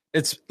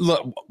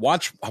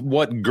 Watch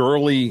what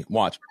girly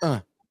watch.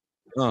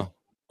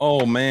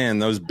 Oh man,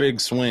 those big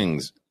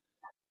swings.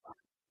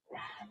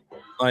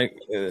 Like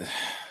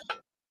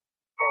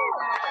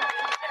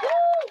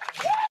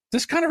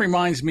This kind of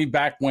reminds me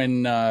back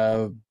when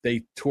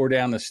they tore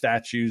down the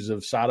statues of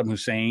Saddam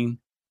Hussein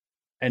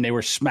and they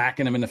were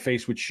smacking him in the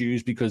face with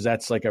shoes because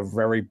that's like a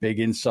very big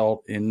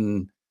insult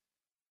in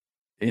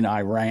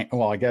Iran.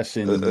 Well, I guess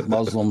in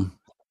Muslim,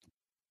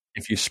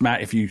 if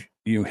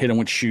you hit them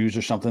with shoes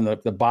or something,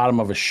 the bottom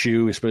of a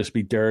shoe is supposed to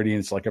be dirty, and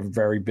it's like a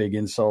very big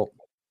insult.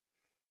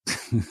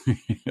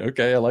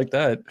 Okay, I like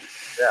that.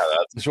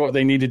 Yeah, that's what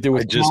they need to do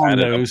with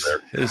those.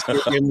 That's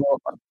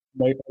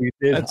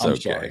okay.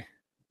 Sorry.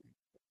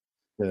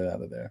 Get it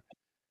out of there.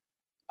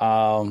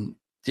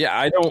 Yeah,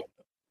 I don't.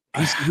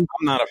 I'm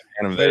not a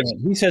fan of this.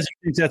 He says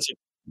he thinks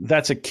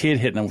that's a kid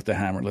hitting him with the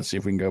hammer. Let's see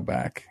if we can go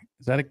back.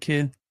 Is that a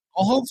kid?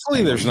 Well,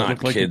 hopefully there's not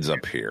kids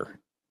up here.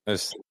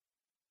 This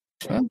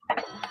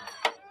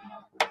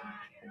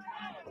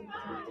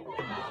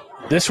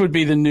would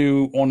be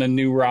on a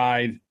new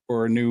ride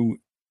or a new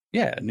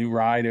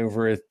ride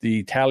over at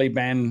the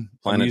Taliban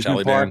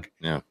amusement park.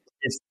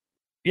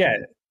 Yeah.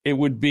 It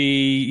would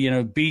be,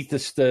 beat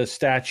the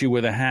statue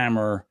with a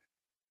hammer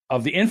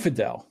of the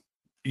infidel.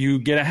 You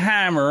get a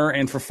hammer,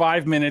 and for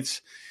 5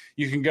 minutes,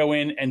 you can go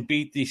in and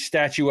beat the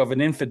statue of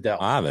an infidel.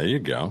 Ah, there you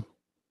go.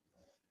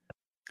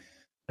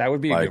 That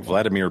would be like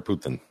Vladimir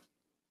Putin.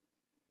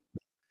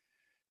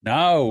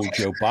 No,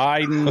 Joe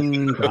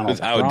Biden.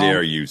 How Trump.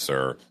 Dare you,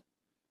 sir?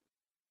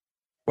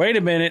 Wait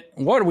a minute.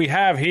 What do we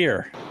have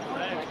here?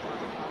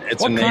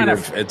 It's what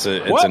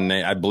a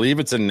native. I believe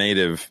it's a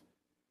native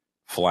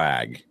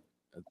flag.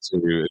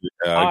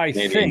 I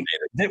think.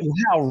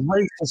 How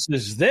racist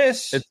is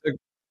this?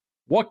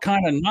 What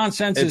kind of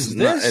nonsense is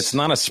this? It's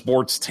not a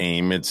sports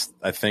team.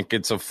 I think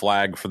it's a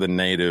flag for the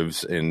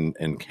natives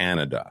in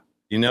Canada.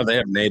 They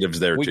have natives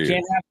there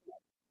too.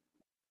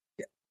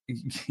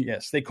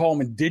 Yes, they call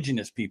them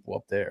indigenous people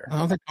up there.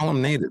 Oh, they call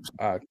them natives.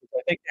 I think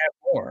they have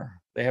more.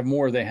 They have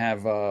more. They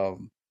have.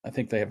 I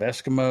think they have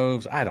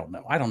Eskimos. I don't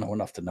know. I don't know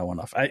enough to know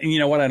enough. You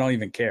know what? I don't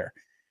even care.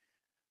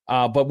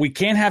 But we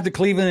can't have the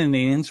Cleveland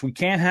Indians. We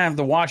can't have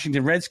the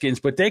Washington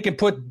Redskins. But they could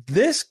put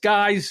this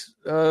guy's.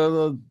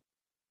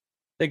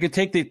 They could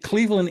take the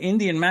Cleveland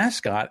Indian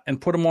mascot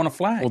and put him on a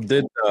flag.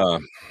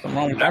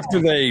 Well, after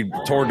they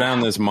tore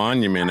down this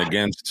monument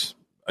against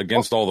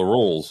all the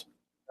rules,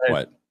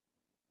 what?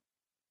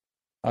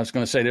 I was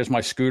going to say, there's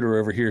my scooter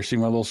over here. See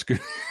my little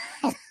scooter?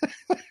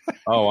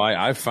 Oh,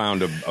 I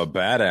found a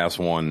badass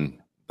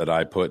one that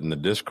I put in the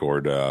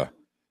Discord. For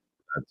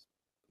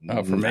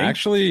me?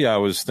 Actually, I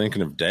was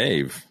thinking of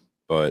Dave,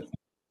 but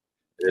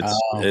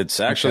it's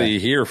actually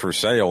here for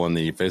sale in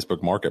the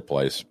Facebook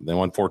Marketplace. They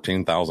want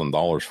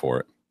 $14,000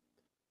 for it.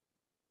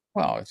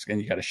 Well, and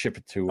you got to ship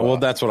it to. Well,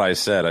 that's what I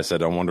said. I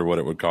said I wonder what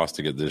it would cost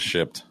to get this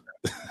shipped.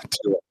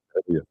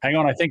 Hang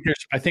on, I think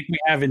we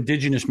have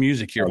indigenous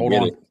music here. Hold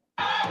on.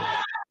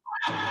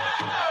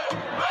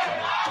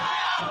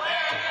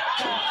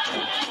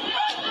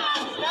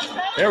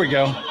 There we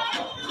go.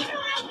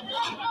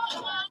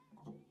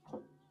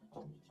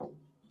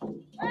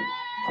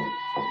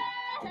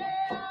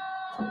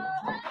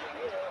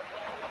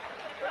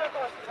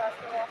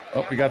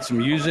 Oh, we got some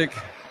music,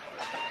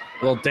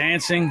 a little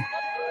dancing,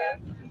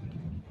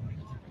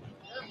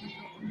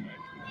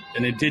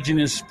 an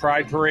indigenous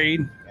pride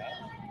parade.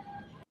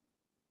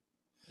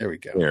 There we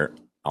go. Here,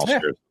 I'll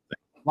share something.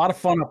 A lot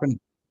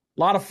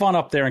of fun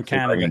up there in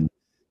Canada.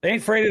 They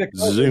ain't afraid of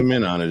the zoom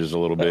in on it just a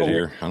little bit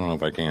here. I don't know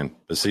if I can.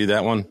 But see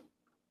that one?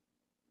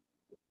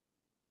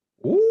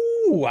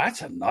 Ooh,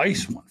 that's a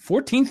nice one.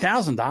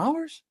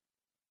 $14,000.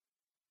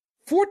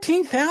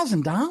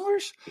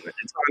 $14,000.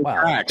 It's on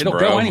tracks, it'll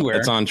go anywhere.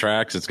 It's on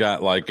tracks. It's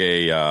got like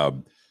a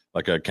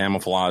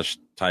camouflage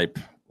type,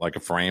 like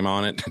a frame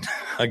on it.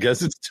 I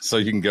guess it's so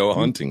you can go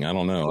hunting. I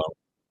don't know.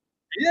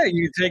 Yeah,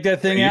 you take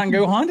that thing out and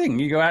go hunting.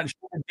 You go out and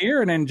shoot a deer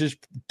and then just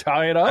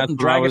tie it up and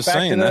drag it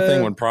back to that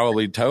thing would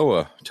probably tow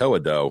a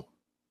doe.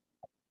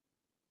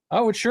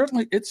 Oh, it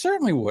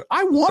certainly would.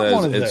 I want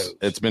one of those.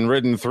 It's been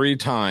ridden 3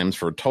 times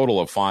for a total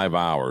of 5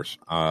 hours.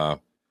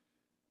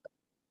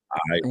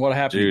 What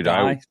happened? Dude,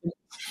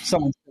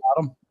 someone shot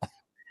him.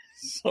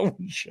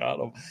 Someone shot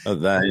him.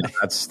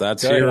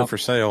 That's here for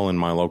sale in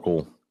my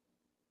local.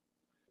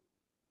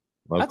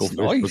 That's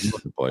nice.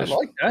 I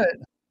like that.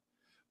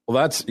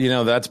 Well,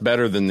 that's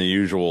better than the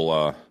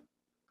usual.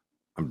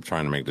 I'm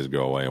trying to make this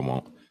go away. It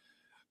won't.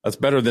 That's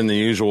better than the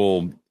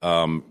usual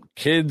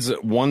kids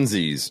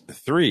onesies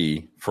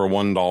 3 for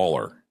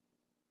 $1.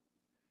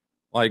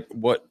 Like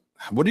what?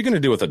 What are you going to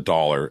do with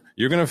 $1?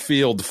 You're going to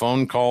field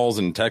phone calls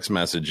and text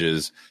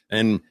messages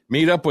and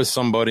meet up with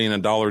somebody in a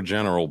Dollar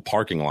General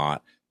parking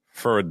lot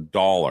for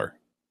 $1.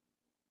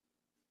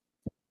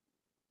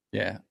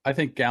 Yeah, I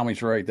think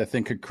Galmy's right. That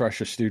thing could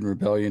crush a student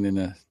rebellion in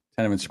a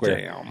tenement square.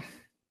 Damn.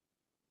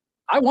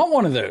 I want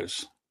one of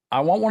those. I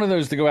want one of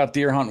those to go out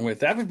deer hunting with.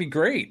 That would be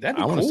great.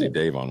 I want to see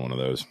Dave on one of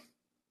those.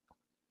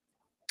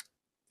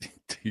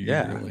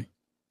 Yeah. Really?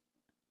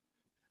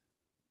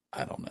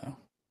 I don't know.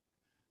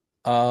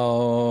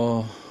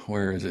 Oh,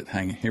 where is it?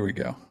 Hanging. Here we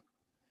go.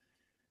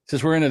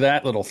 Since we're into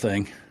that little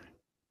thing,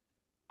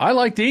 I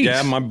like these.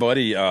 Yeah, my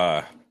buddy,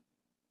 one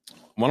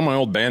of my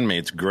old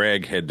bandmates,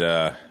 Greg, had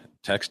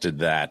texted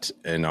that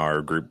in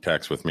our group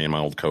text with me and my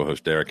old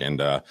co-host Derek, and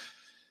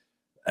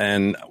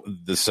And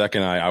the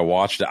second I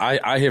watched it,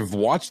 I have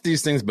watched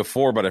these things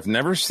before, but I've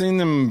never seen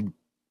them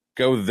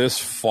go this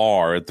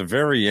far. At the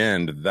very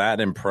end, that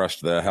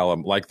impressed the hell.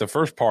 Like the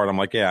first part, I'm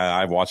like, yeah,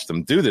 I've watched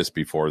them do this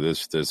before,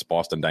 this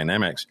Boston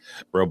Dynamics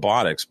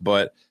robotics.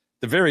 But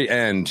the very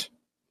end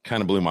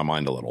kind of blew my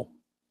mind a little.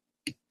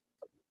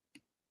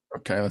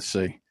 Okay, let's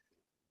see.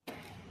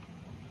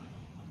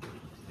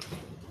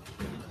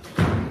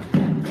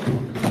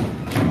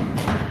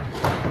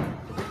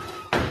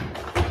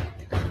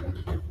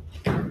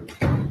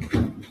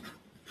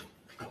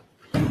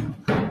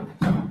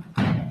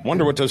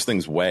 Wonder what those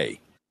things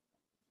weigh.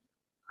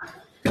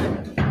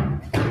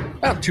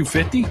 About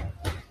 250.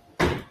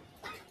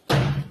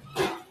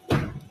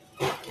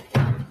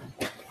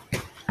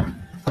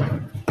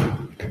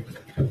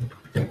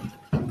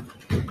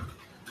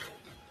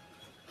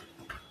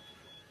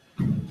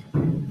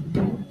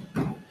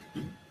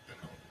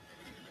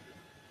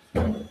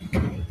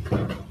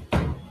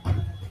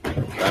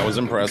 That was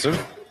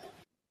impressive.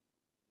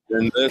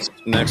 Then this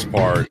next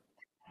part kind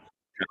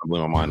of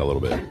blew my mind a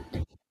little bit.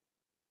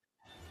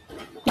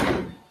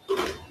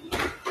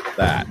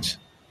 That.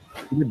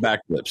 He did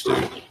backflips,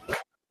 dude.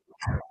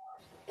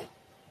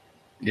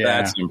 Yeah,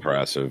 that's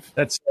impressive.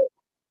 That's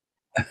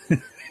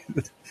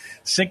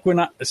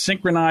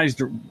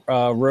synchronized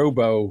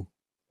robo.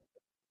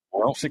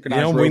 Well,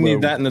 we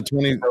need that in the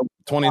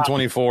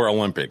 2024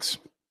 Olympics.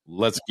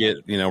 Let's get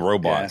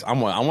robots. Yeah. I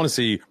want to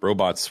see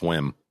robots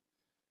swim.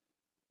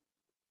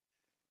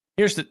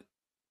 Here's the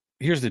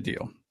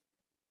deal.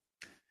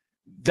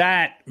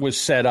 That was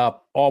set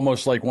up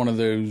almost like one of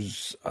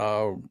those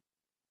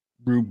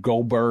Rube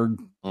Goldberg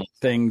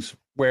things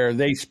where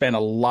they spend a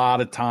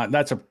lot of time.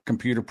 That's a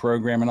computer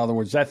program. In other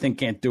words, that thing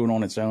can't do it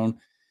on its own.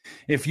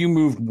 If you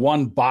moved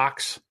one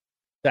box,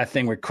 that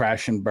thing would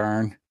crash and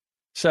burn.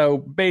 So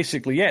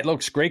basically, yeah, it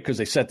looks great because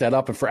they set that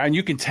up. And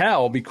you can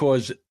tell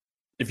because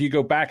if you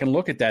go back and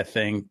look at that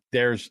thing,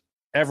 there's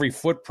every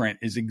footprint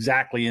is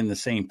exactly in the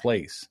same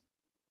place.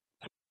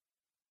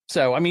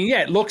 So, I mean,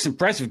 yeah, it looks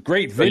impressive.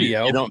 Great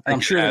video. You don't think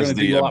I'm sure it has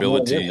the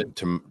ability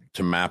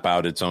to map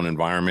out its own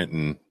environment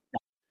and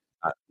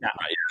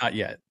not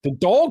yet. The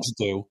dogs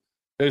do.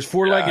 Those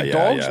four-legged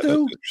dogs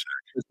do.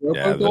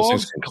 Yeah, those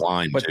things can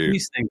climb but too.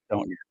 These things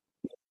don't yet.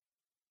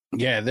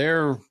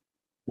 Yeah,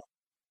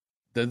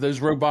 those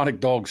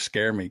robotic dogs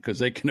scare me because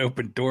they can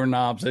open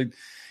doorknobs, they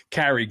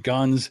carry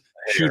guns,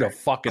 shoot a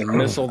fucking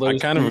missile. I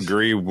kind of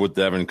agree with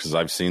Devin because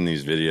I've seen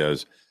these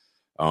videos.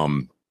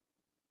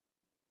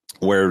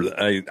 Where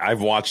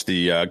I've watched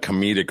the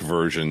comedic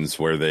versions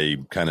where they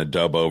kind of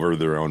dub over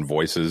their own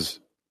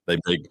voices.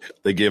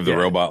 They give the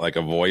robot like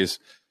a voice,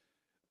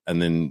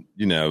 and then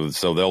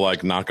so they'll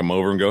like knock him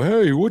over and go,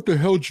 "Hey, what the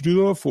hell did you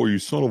do that for, you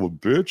son of a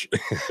bitch?"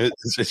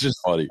 it's just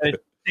funny.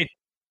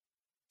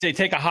 They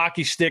take a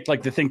hockey stick,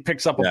 like the thing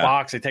picks up a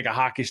box. They take a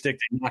hockey stick,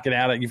 they knock it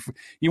out.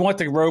 You want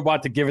the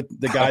robot to give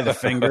the guy the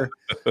finger,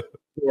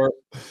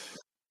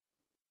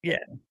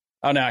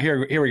 Oh, now here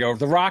we go.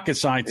 The rocket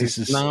scientist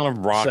is not a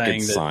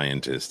rocket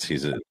scientist.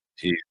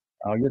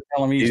 Oh, you're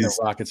telling me he's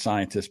a rocket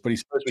scientist, but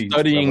he's supposed to be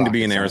studying to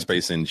be an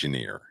aerospace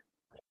engineer.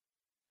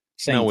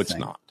 No, it's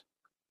not.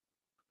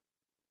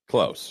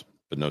 Close,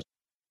 but no.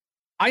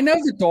 I know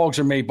the dogs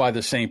are made by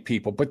the same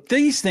people, but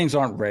these things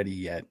aren't ready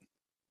yet.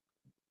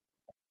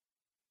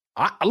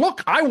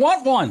 I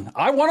want one.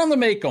 I want them to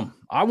make them.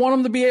 I want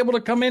them to be able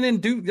to come in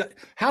and do.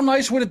 How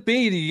nice would it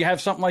be to you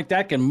have something like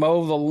that can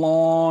mow the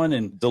lawn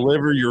and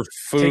deliver your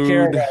food? Take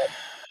care of that.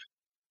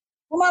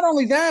 Well, not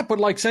only that, but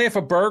like say if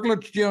a burglar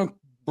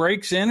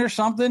breaks in or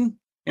something,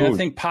 and the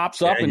thing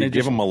pops up and they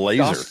give them a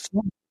laser,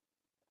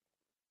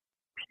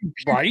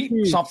 right?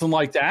 Something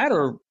like that,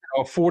 or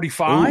a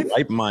 45.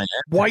 Wipe my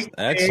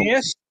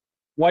ass.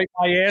 Wipe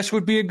my ass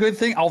would be a good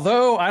thing.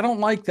 Although I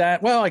don't like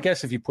that. Well, I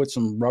guess if you put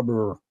some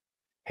rubber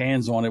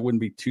hands on it,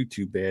 wouldn't be too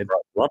bad.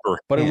 Rubber,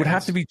 but it would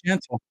have to be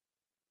gentle.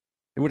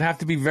 It would have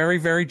to be very,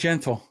 very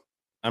gentle.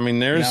 I mean,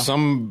 there's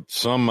some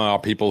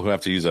people who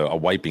have to use a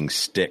wiping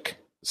stick,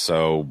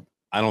 so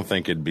I don't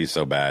think it'd be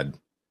so bad.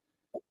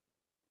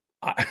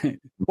 But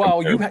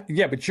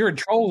you're in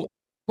troll.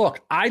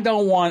 Look, I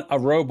don't want a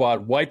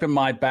robot wiping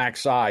my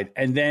backside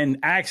and then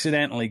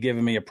accidentally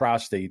giving me a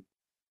prostate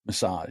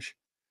massage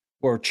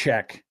or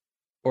check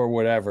or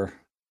whatever.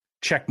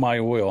 Check my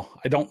oil.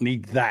 I don't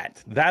need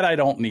that. That I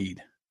don't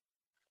need.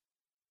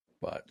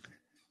 But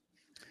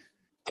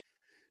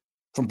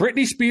from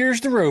Britney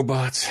Spears to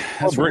robots.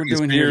 That's what Britney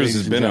Spears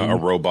has been a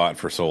robot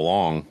for so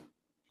long.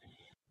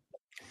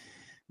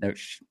 No,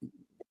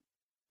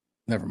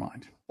 never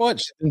mind. What?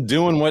 She's been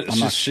doing what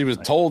she was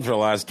told for the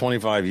last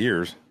 25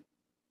 years.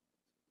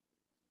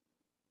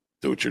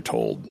 Do what you're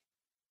told.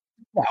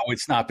 No,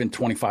 it's not been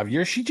 25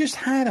 years. She just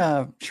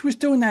she was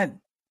doing that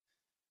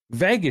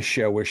Vegas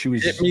show where she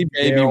was Hit Me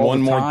Baby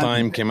One More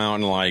Time came out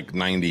in like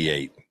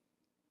 98.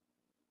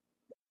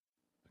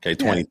 Okay,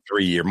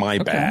 23 year. My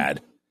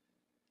bad.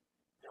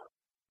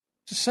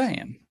 Just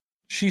saying.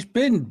 She's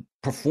been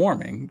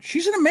performing.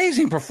 She's an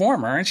amazing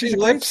performer, and she's a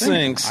lip great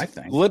singer, syncs. I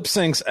think. Lip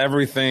syncs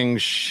everything.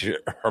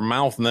 Her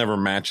mouth never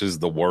matches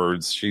the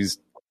words. She's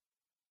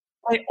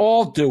They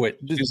all do it.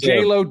 She's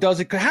J-Lo does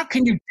it. How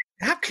can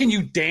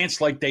you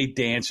dance like they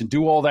dance and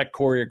do all that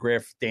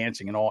choreographed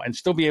dancing and all and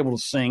still be able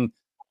to sing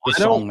the I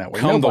song don't that way?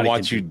 come Nobody to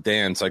watch you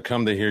dance. I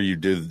come to hear you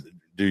do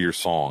your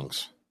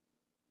songs.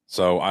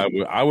 So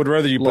I would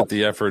rather you put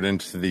the effort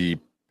into the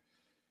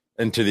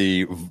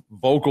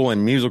vocal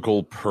and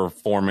musical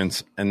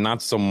performance and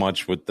not so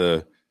much with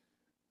the,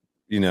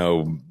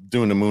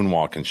 doing the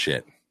moonwalk and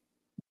shit.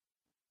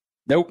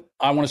 Nope.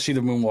 I want to see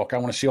the moonwalk. I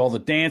want to see all the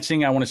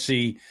dancing. I want to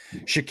see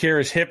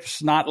Shakira's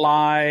hips not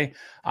lie.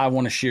 I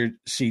want to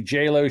see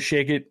J-Lo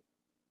shake it.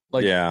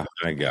 Yeah,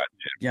 I got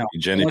you. Yeah,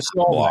 Jenny I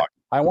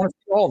want to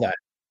see all that.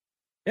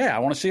 Yeah, I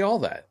want to see all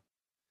that.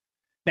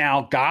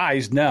 Now,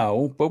 guys,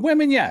 no, but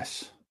women,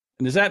 yes.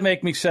 And does that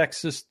make me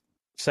sexist?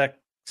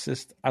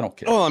 I don't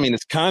care. Well, I mean,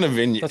 it's kind of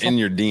in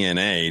your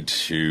DNA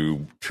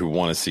to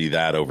want to see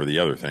that over the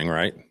other thing,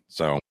 right?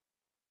 So,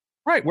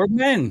 right, we're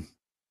men,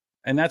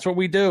 and that's what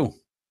we do.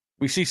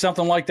 We see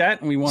something like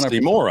that, and we want to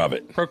see more of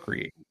it.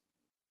 Procreate.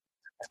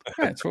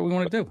 Yeah, that's what we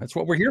want to do. That's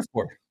what we're here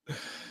for. We're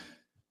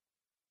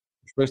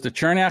supposed to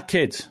churn out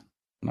kids.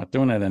 I'm not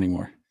doing that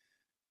anymore.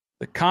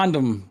 The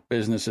condom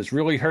business has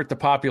really hurt the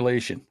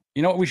population.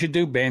 You know what we should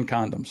do? Ban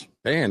condoms.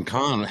 Ban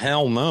condom?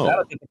 Hell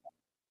no.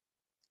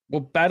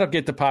 That'll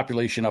get the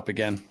population up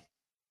again.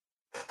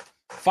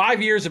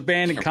 5 years of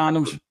banning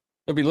condoms.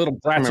 There'll be little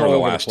brats all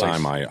over the place. I remember the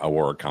last time I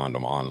wore a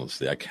condom,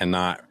 honestly. I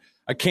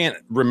can't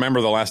remember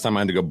the last time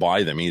I had to go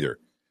buy them either.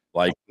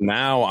 Like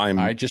now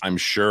I'm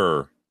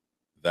sure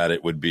that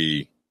it would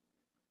be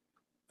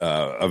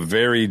a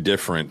very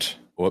different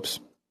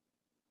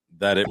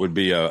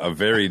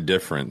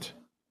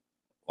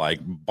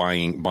like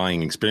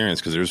buying experience,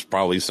 because there's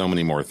probably so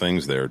many more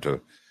things there to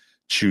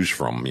choose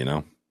from,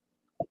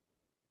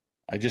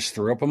 I just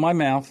threw up in my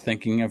mouth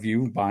thinking of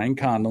you buying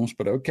condoms,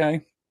 but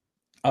okay.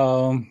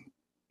 Okay,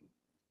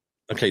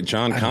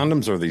 John,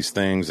 condoms are these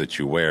things that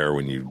you wear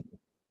when you...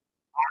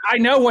 I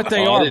know what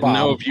they are, I didn't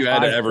know if you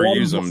had to ever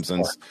use them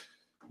since,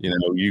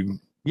 you...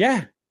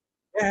 Yeah.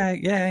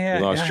 You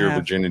lost your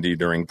virginity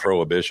during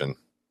Prohibition.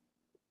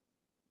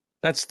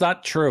 That's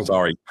not true.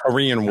 Sorry,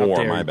 Korean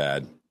War, my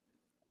bad.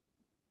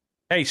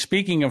 Hey,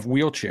 speaking of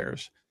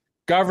wheelchairs,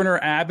 Governor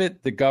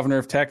Abbott, the governor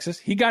of Texas,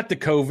 he got the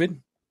COVID.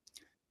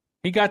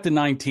 He got the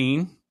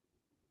 19.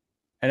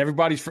 And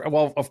everybody's,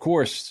 well, of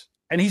course.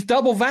 And he's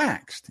double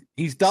vaxxed.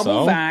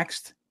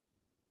 Vaxxed.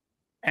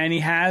 And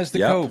he has the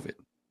COVID.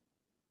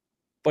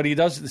 But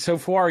so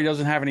far, he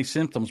doesn't have any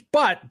symptoms.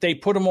 But they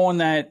put him on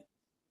that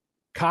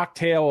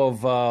cocktail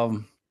of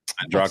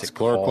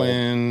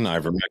hydroxychloroquine,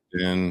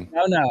 ivermectin.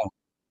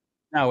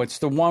 No, it's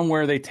the one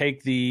where they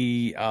take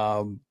the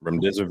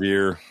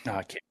remdesivir. No,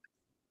 I can't.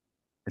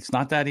 It's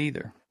not that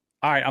either.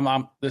 All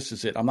right, this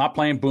is it. I'm not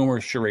playing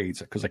boomer charades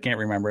because I can't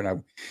remember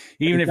it.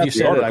 Even if you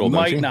said article, it, I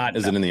might not.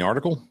 Is it in the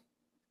article?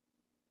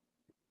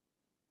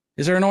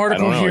 Is there an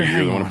article I don't know. here?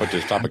 You're the one to put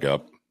this topic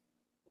up.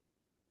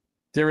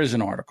 There is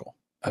an article.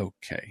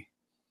 Okay.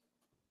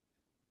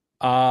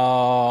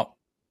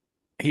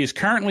 He is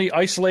currently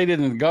isolated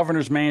in the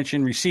governor's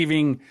mansion,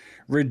 receiving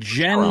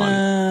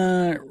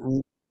Regeneron.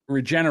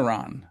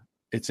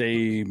 It's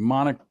a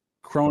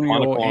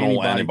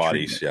monoclonal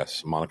antibodies.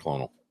 Yes,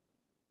 monoclonal.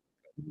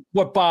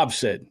 What Bob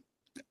said.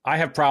 I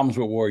have problems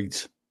with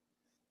words.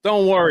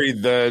 Don't worry.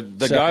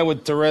 The guy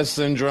with Tourette's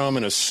syndrome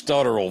and a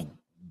stutter will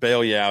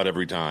bail you out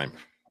every time.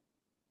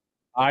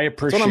 I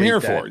appreciate That's what I'm here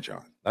that. for,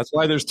 John. That's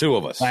why there's two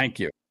of us. Thank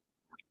you.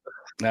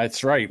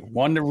 That's right.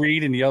 One to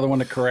read and the other one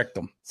to correct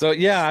them. So,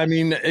 yeah, I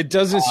mean, it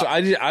doesn't.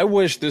 I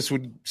wish this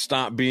would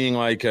stop being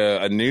like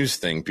a news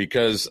thing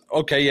because,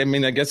 okay, I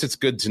mean, I guess it's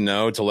good to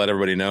know, to let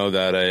everybody know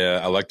that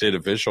a elected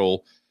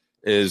official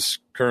is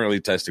currently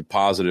testing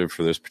positive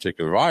for this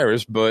particular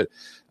virus. But,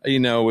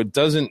 it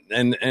doesn't.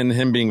 And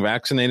him being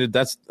vaccinated,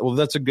 that's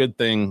a good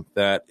thing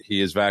that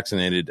he is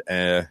vaccinated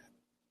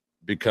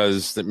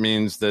because that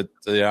means that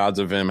the odds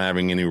of him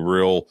having any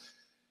real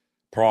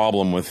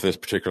problem with this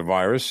particular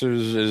virus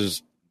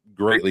is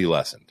greatly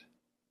lessened.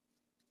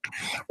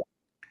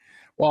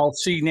 Well,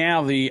 see,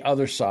 now the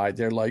other side,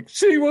 they're like,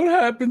 see what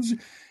happens.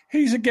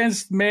 He's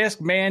against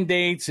mask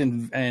mandates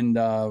and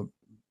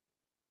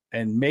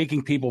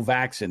making people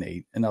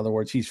vaccinate. In other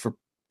words, he's for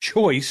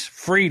choice,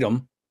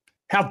 freedom.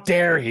 How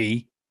dare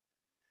he?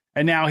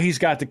 And now he's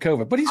got the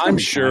COVID. But I'm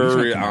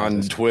sure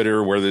on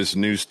Twitter where this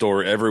news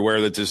story,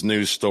 everywhere that this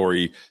news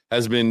story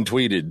has been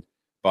tweeted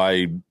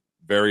by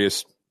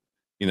various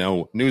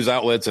news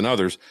outlets and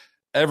others,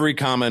 every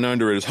comment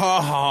under it is,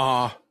 ha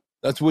ha,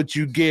 that's what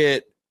you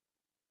get.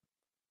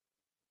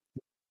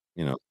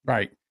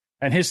 Right.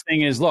 And his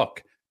thing is,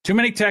 look, too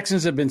many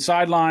Texans have been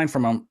sidelined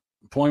from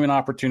employment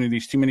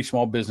opportunities. Too many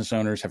small business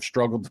owners have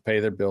struggled to pay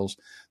their bills.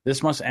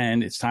 This must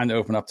end. It's time to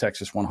open up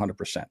Texas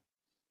 100%.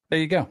 There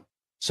you go.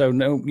 So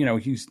no,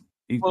 he's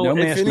no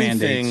mask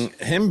mandates.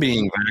 Him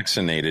being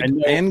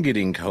vaccinated and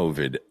getting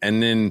COVID,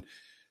 and then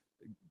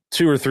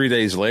 2 or 3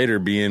 days later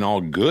being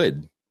all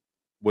good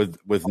with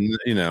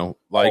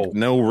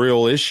no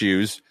real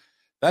issues.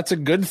 That's a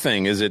good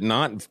thing, is it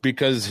not?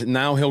 Because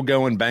now he'll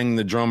go and bang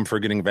the drum for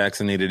getting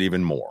vaccinated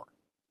even more.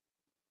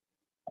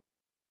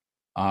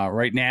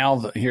 Right now,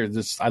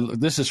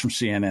 this is from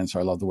CNN, so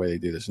I love the way they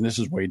do this, and this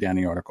is way down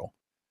the article.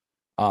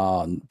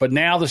 But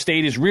now the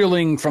state is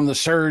reeling from the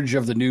surge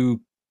of the new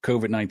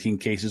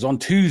COVID-19 cases. On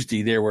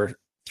Tuesday, there were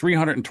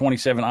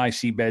 327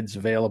 IC beds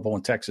available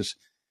in Texas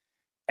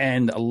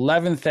and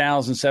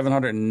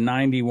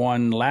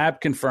 11,791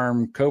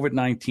 lab-confirmed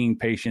COVID-19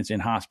 patients in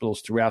hospitals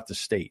throughout the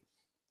state.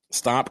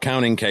 Stop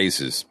counting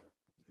cases.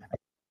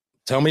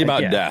 Tell me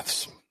about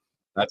deaths.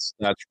 That's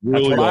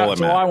really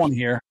all I want to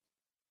hear.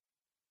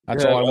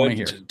 That's all I want to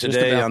hear.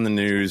 Today on the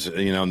news,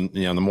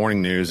 the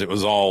morning news, it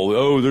was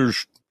all,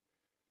 there's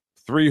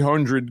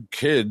 300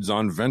 kids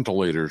on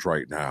ventilators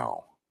right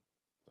now.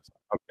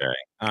 Okay.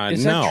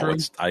 Is that true?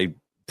 I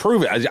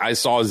prove it. I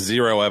saw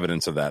zero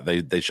evidence of that.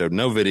 They showed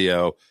no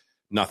video,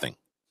 nothing.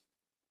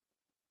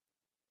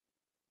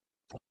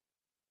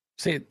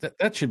 See,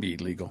 that should be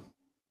illegal.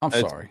 I'm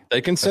sorry.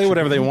 They can say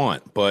whatever they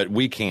want, but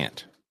we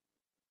can't.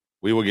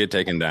 We will get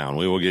taken down.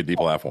 We will get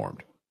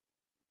deplatformed.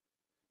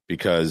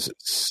 Because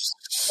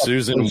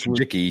Susan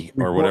Wojcicki,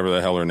 or whatever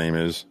the hell her name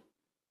is.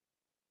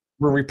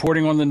 We're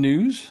reporting on the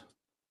news?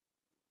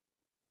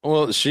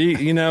 Well, she,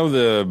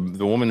 the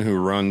woman who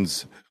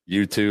runs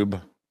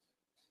YouTube,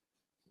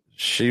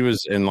 she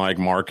was in like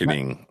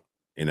marketing,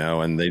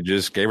 and they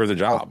just gave her the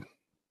job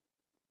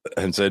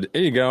and said,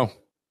 here you go.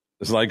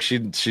 It's like she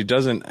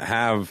doesn't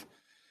have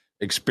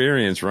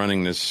experience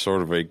running this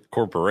sort of a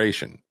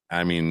corporation.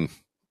 I mean,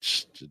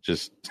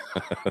 just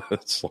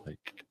it's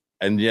like,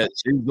 and yet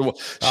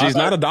she's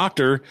not a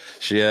doctor.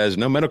 She has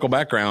no medical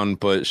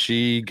background, but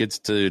she gets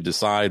to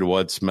decide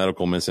what's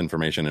medical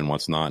misinformation and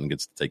what's not, and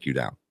gets to take you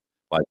down.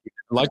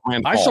 Like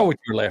Rand Paul. I saw what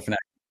you were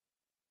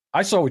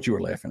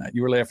laughing at.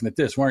 You were laughing at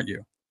this, weren't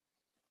you?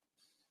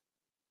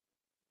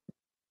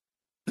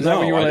 Is that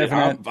what you were laughing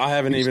at? I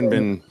haven't even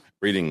been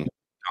reading.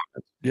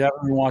 You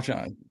haven't been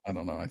watching? I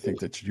don't know. I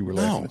think that you were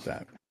laughing at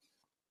that.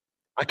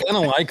 I kind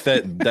of like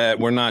that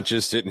we're not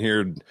just sitting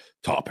here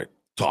topic,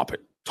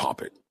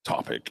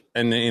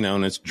 and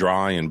and it's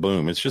dry and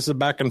boom. It's just a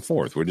back and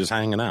forth. We're just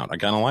hanging out. I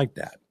kind of like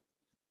that.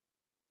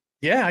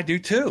 Yeah, I do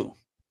too.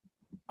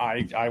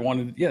 I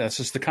wanted, that's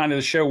just the kind of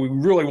the show we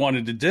really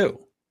wanted to do.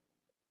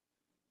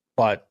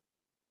 But,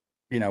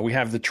 we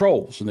have the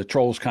trolls, and the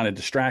trolls kind of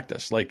distract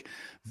us. Like,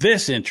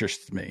 this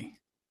interests me.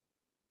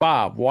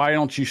 Bob, why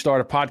don't you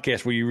start a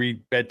podcast where you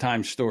read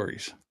bedtime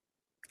stories?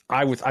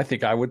 I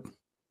think I would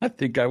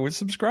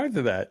subscribe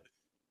to that.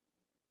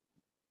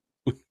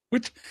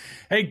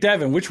 Hey,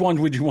 Devin, which one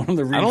would you want him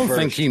to read I don't first?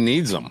 think he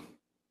needs them.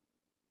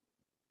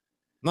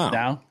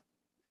 No?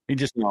 He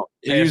just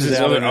he uses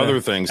other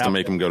things to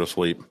make him go to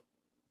sleep.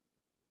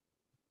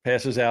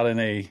 Passes out in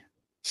a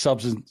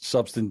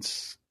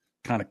substance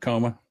kind of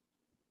coma.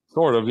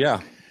 Sort of,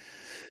 yeah.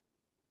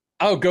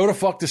 Oh, go to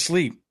fuck to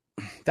sleep.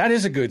 That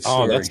is a good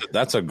story. Oh,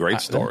 that's a great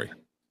story.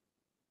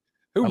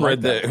 Who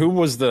read that? Who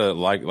was the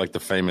like the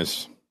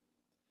famous?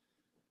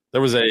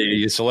 There was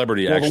a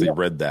celebrity actually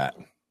read that.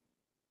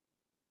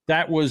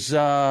 That was It's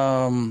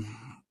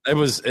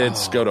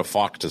go to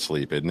fuck to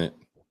sleep, isn't it?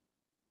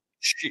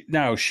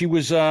 She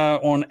was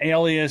on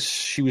Alias.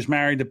 She was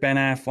married to Ben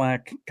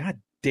Affleck. God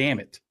damn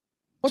it.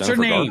 What's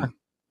Jennifer her name? Gardner?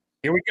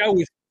 Here we go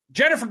with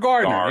Jennifer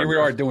Gardner. Here we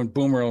are doing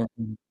Boomer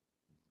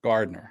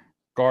Gardner,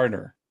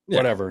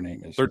 whatever her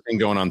name is. 13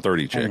 going on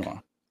 30 chick. Anyway.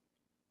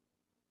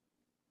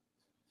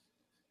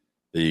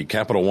 The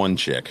Capital One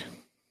chick.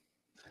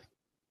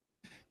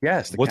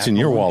 Yes. What's in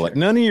your wallet? Chick.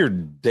 None of your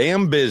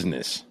damn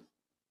business.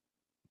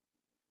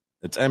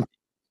 It's empty.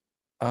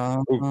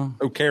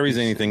 Who carries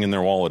anything in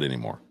their wallet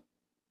anymore?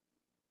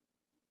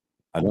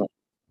 I don't.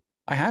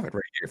 I have it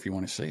right here if you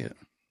want to see it.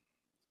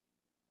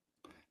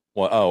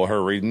 Well,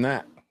 her reading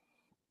that?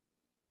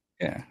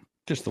 Yeah,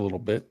 just a little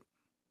bit.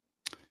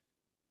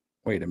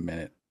 Wait a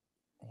minute.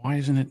 Why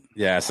isn't it?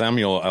 Yeah,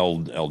 Samuel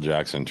L.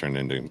 Jackson turned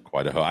into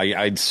quite a hoe.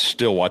 I'd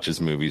still watch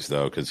his movies,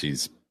 though, because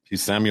he's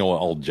Samuel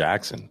L.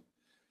 Jackson.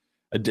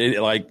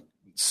 Like,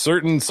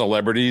 certain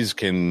celebrities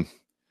can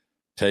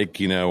take,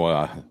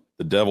 the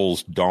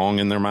devil's dong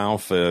in their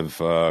mouth of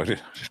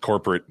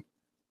corporate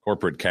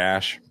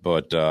cash,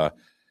 but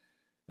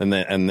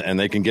and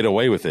they can get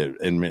away with it.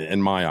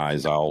 In my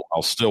eyes, I'll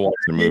still watch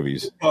their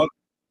movies.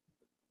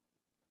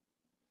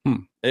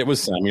 It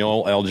was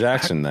Samuel L.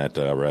 Jackson that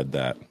read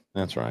that.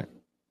 That's right.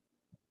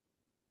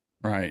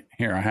 Right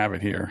here, I have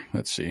it here.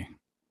 Let's see.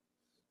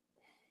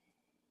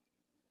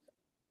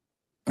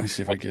 Let me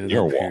see if I get it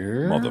up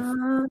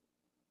here.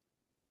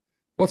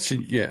 What's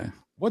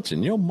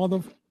in your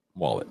mother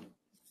wallet?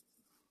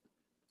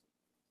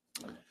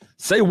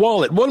 Say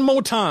wallet one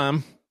more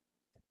time.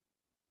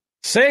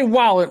 Say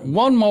wallet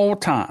one more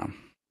time.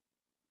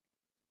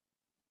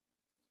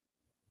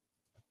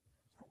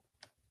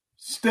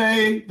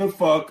 Stay the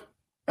fuck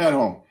at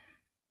home.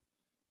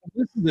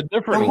 This is a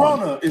different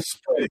Corona is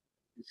spreading.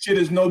 Shit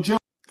is no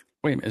joke.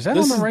 Wait a minute, is that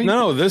on the radio?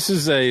 No, this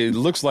is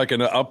looks like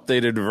an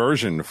updated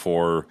version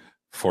for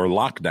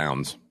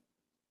lockdowns.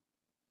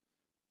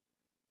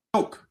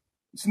 Look,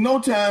 it's no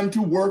time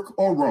to work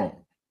or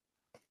roam.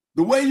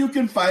 The way you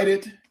can fight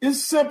it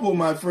is simple,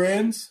 my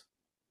friends.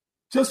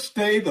 Just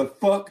stay the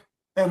fuck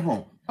at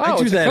home. I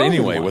do it's a that COVID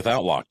anyway one.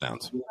 without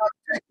lockdowns.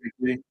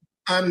 Technically,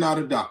 I'm not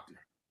a doctor.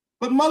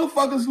 But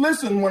motherfuckers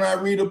listen when I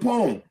read a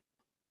poem.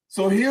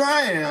 So here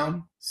I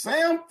am,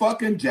 Sam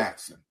fucking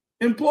Jackson,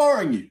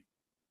 imploring you,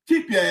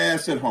 keep your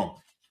ass at home.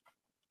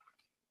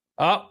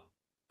 Oh,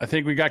 I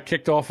think we got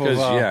kicked off of.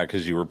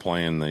 Because you were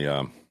playing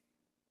the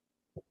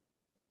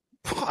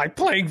I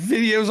play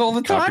videos all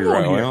the time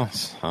copyright. on here. Well,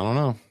 I don't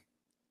know.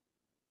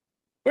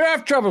 We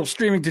have trouble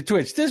streaming to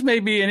Twitch. This may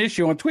be an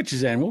issue on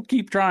Twitch's end. We'll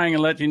keep trying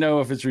and let you know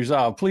if it's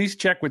resolved. Please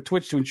check with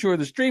Twitch to ensure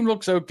the stream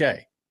looks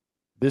okay.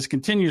 This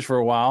continues for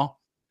a while.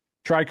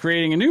 Try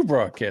creating a new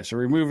broadcast or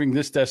removing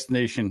this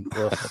destination.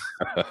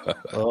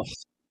 Ugh.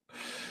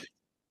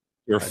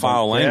 Your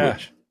foul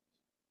language.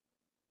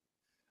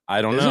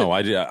 I don't know.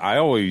 I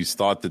always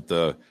thought that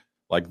the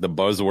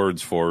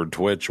buzzwords for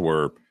Twitch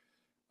were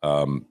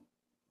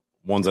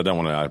ones I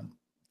don't want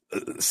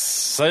to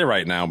say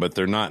right now, but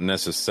they're not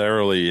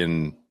necessarily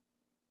in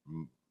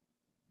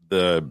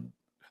the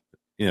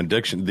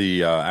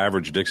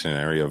average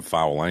dictionary of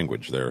foul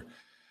language. They're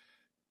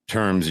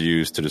terms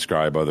used to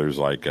describe others,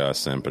 like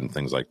simp and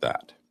things like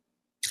that.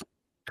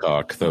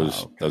 Cuck,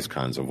 those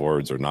kinds of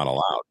words are not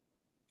allowed.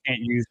 Can't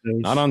use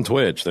those. Not on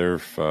Twitch.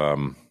 They're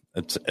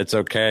it's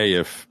okay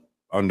if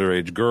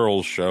underage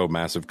girls show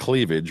massive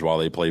cleavage while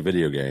they play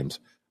video games.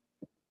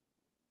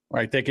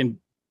 Right, they can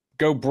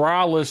go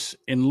braless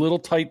in little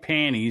tight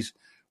panties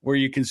where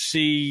you can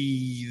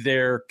see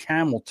their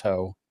camel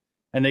toe,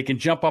 and they can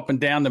jump up and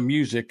down the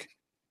music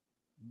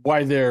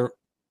while their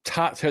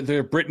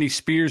Britney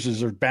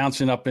Spears are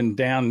bouncing up and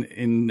down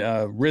in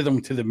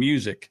rhythm to the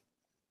music.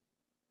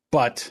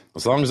 But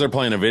as long as they're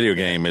playing a video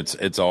game,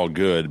 it's all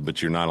good.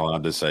 But you're not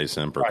allowed to say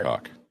simp or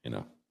cock,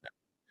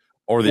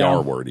 or the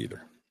R word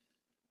either.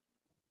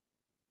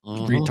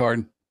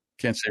 Retard,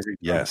 can't say retard.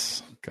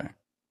 Yes. Okay.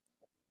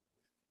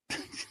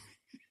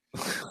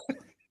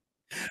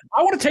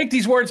 I want to take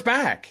these words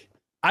back.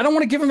 I don't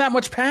want to give them that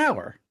much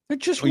power. They're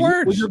just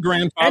words. Your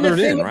grandfathered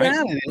in,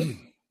 right?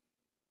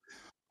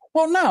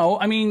 Well, no.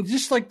 I mean,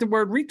 just like the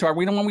word retard.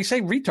 When we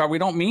say retard, we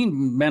don't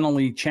mean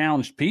mentally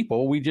challenged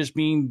people. We just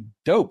mean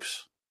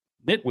dopes,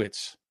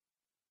 nitwits.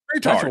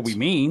 Retards. That's what we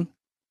mean.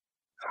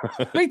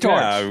 Retards.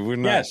 Yeah, we're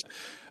not. Yes.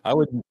 I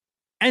would.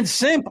 And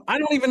simp, I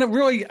don't even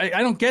really.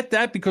 I don't get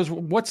that, because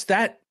what's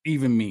that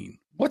even mean?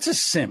 What's a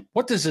simp?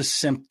 What does a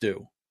simp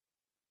do?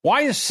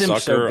 Why is simp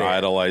so bad?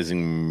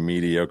 Idolizing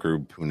mediocre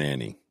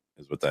punani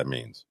is what that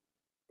means.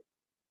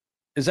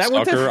 Is that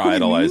what that really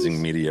idolizing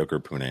means? Mediocre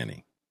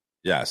punani.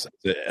 Yes,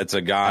 it's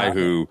a guy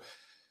who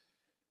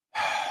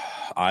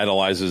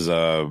idolizes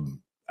a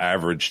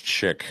average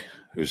chick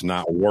who's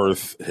not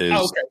worth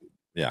his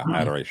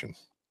adoration.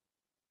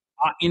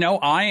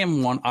 I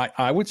am one.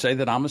 I would say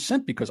that I'm a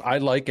simp because I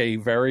like a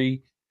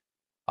very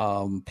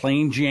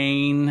plain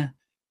Jane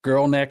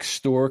girl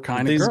next door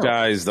kind of girl. These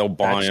guys, they'll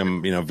buy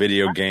them,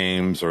 video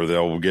games, or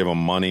they'll give them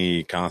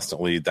money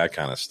constantly, that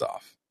kind of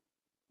stuff.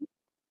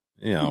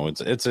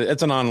 It's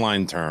an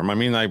online term. I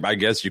mean, I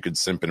guess you could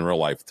simp in real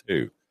life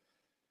too.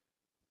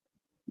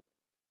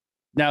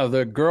 Now,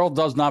 the girl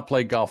does not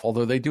play golf,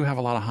 although they do have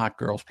a lot of hot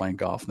girls playing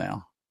golf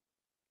now.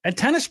 And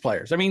tennis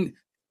players. I mean,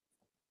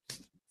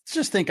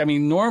 just think,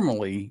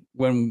 normally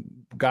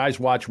when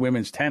guys watch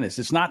women's tennis,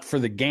 it's not for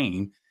the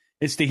game.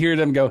 It's to hear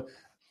them go,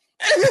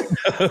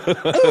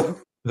 I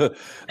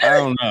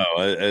don't know.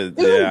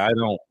 I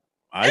don't.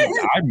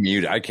 I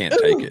mute. I can't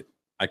take it.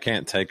 I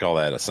can't take all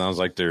that. It sounds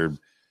like they're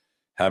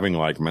having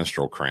like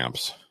menstrual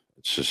cramps.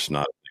 It's just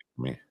not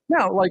for me.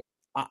 No,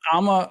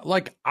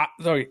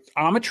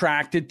 I'm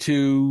attracted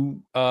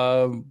to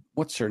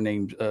what's her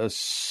name?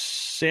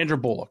 Sandra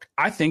Bullock.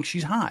 I think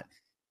she's hot.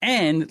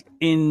 And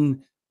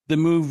in the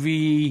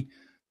movie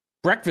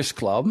Breakfast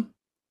Club,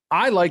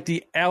 I like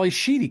the Ali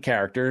Sheedy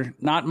character,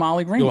 not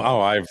Molly Ringwald.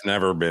 Oh, I've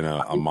never been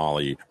a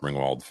Molly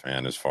Ringwald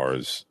fan. As far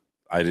as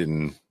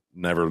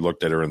never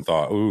looked at her and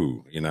thought,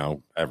 ooh,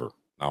 ever,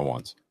 not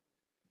once.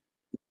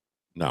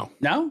 No.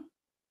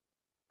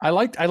 I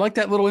like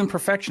that little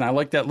imperfection. I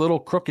like that little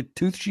crooked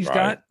tooth she's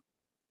got.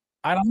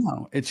 I don't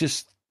know. It's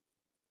just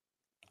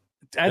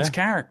adds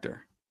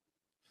character.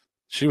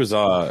 She was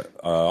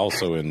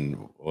also in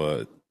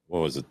what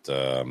was it?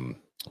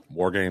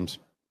 War Games.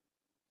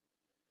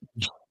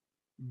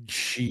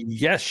 She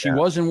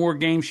was in War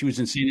Games. She was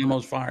in St.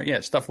 Elmo's Fire. Yeah,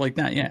 stuff like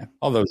that. Yeah,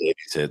 all those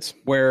 80s hits.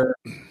 Where,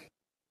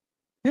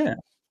 I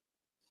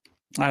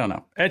don't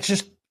know.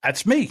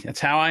 That's me. That's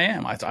how I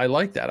am. I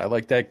like that. I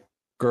like that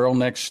girl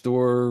next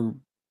door.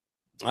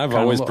 I've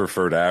always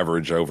preferred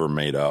average over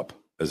made up,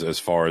 as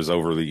far as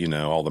over the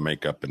all the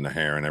makeup and the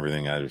hair and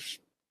everything. I'd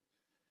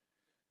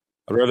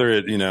rather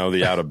it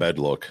the out of bed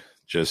look.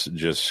 Just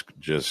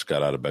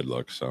got out of bed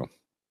look. So.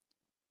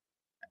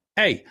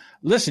 Hey,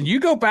 listen,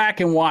 you go back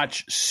and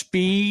watch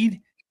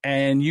Speed,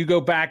 and you go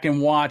back and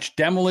watch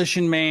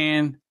Demolition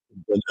Man,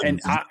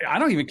 and I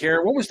don't even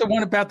care. What was the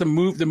one about the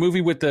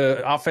movie with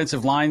the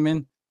offensive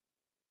lineman?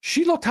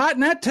 She looked hot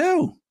in that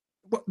too.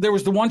 There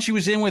was the one she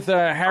was in with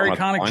Harry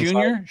Connick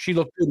Jr. She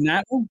looked good in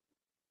that one.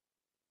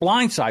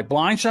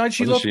 Blindside.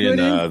 She looked good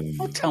in.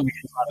 Don't tell me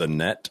the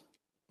Net.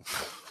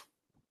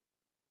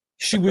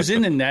 She was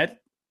in the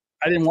net.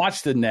 I didn't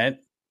watch the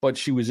net, but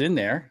she was in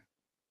there.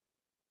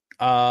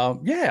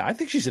 Yeah, I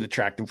think she's an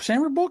attractive.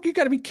 Sandra Bullock, you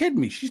got to be kidding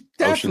me. She's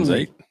Ocean's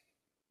definitely. 8.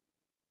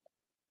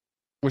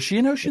 Was she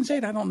in Ocean's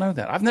 8? I don't know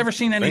that. I've never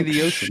seen any of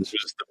the Oceans.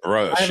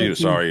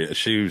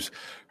 She was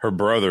her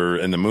brother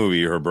in the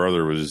movie. Her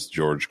brother was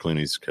George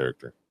Clooney's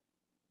character.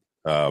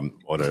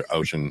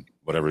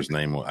 Whatever his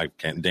name was.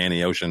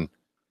 Danny Ocean.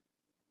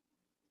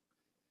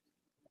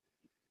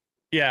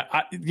 Yeah,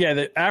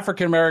 the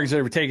African Americans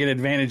are taken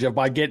advantage of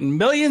by getting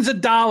millions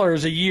of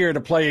dollars a year to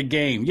play a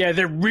game. Yeah,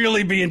 they're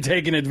really being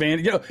taken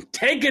advantage.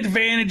 Take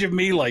advantage of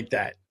me like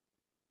that.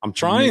 I'm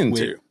trying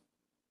to.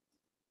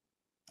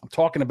 I'm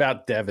talking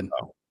about Devin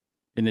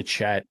in the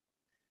chat.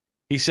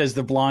 He says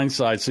The Blind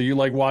Side. So you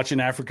like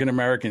watching African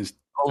Americans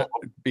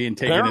being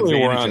taken advantage of? Apparently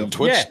we're on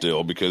Twitch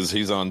still because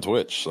he's on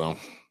Twitch. So,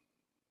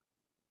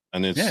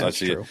 and I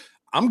see true. it.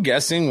 I'm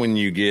guessing when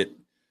you get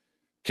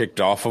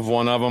kicked off of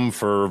one of them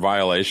for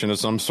violation of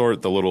some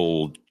sort, the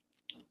little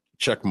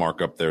check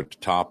mark up there at the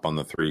top on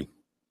the three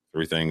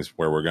things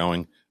where we're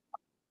going.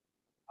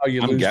 Oh,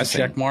 you lose the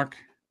check mark?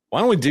 Why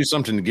don't we do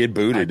something to get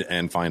booted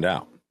and find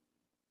out?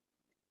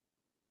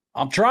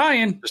 I'm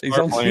trying. He's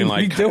playing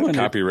like doing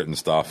copywritten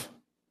stuff.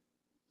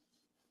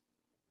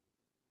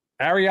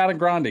 Ariana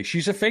Grande.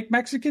 She's a fake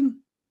Mexican?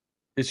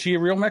 Is she a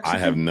real Mexican? I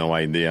have no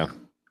idea.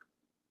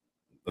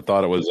 I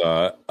thought it was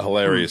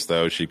hilarious,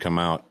 though. She come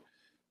out.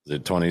 Was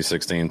it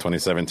 2016,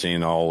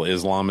 2017? All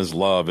Islam is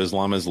love.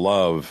 Islam is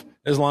love.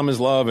 Islam is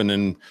love. And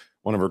then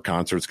one of her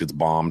concerts gets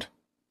bombed.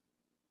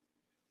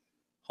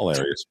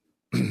 Hilarious.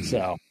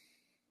 So,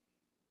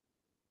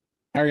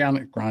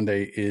 Ariana Grande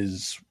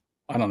is,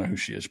 I don't know who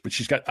she is, but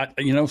she's got,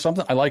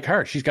 something. I like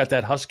her. She's got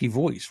that husky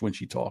voice when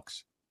she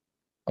talks.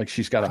 Like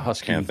she's got a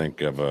husky. I can't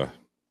think of a time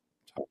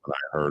when I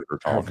heard her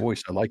talk. Her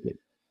voice. I like it.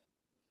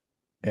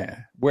 Yeah.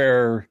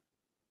 Where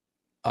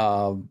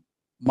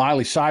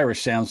Miley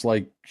Cyrus sounds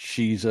like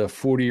she's a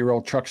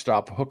 40-year-old truck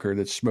stop hooker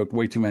that smoked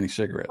way too many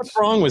cigarettes. What's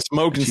wrong with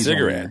smoking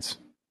cigarettes?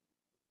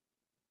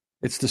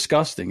 It's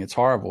disgusting. It's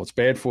horrible. It's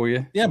bad for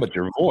you. Yeah, but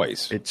your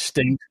voice. It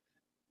stinks.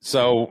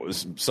 So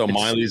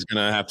Miley's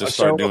going to have to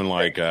start doing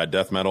like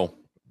death metal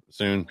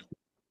soon.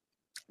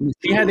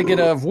 She had to get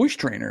a voice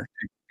trainer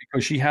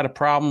because she had a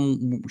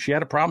problem. She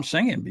had a problem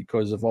singing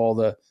because of all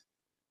the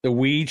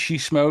weed she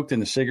smoked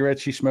and the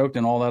cigarettes she smoked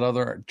and all that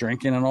other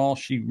drinking and all.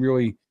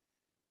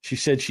 She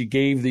said she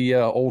gave the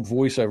old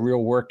voice a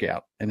real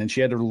workout, and then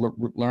she had to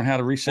learn how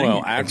to re-sing.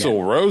 Well,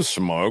 Axl Rose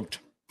smoked.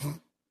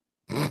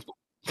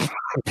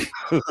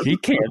 He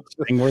can't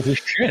sing worth his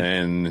shit.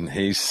 And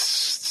he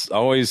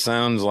always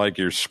sounds like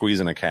you're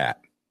squeezing a cat.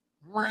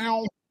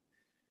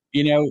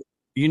 You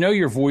know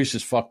your voice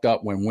is fucked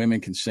up when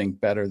women can sing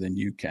better than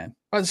you can.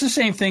 But it's the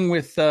same thing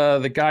with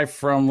the guy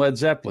from Led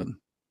Zeppelin.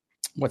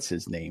 What's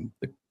his name?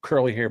 The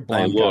curly hair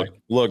blonde guy.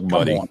 Look,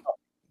 buddy.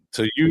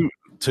 So you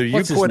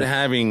quit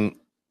having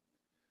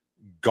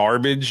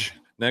garbage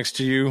next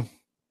to you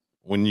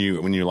when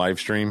you live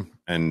stream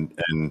and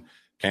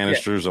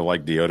canisters of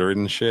like deodorant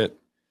and shit.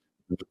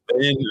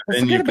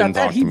 Then you can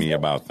talk to me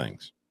about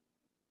things.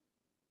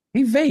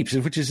 He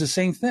vapes, which is the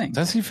same thing.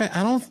 Does he vape?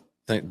 I don't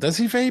think. Does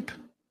he vape?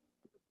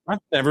 I've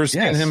never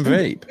seen him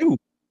vape. Ooh.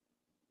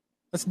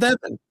 That's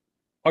Devin.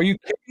 Are you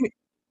kidding me?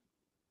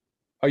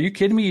 Are you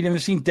kidding me? You never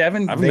seen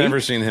Devin I've vape?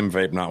 never seen him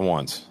vape, not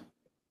once.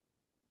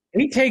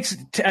 He takes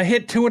a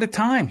hit two at a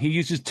time. He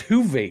uses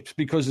two vapes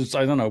because it's,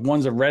 I don't know,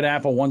 one's a red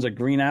apple, one's a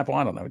green apple.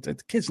 I don't know. The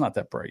kid's not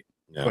that bright,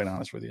 quite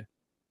honest with you.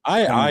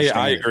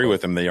 I agree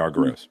with him. They are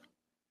gross.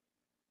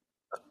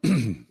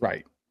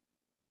 Right.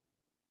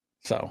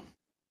 So,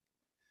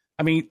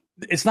 I mean,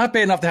 it's not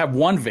bad enough to have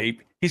one vape.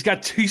 He's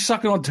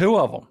sucking on two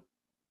of them.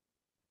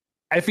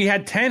 If he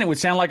had 10, it would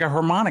sound like a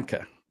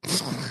harmonica.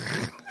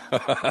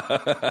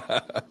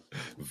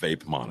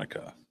 Vape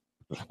Monica.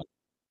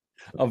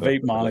 A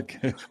vape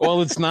Monica.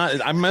 Well, it's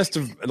not. I must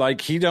have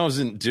he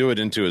doesn't do it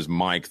into his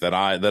mic that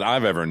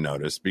I've ever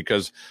noticed,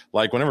 because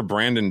like whenever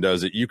Brandon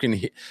does it, you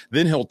can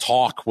then he'll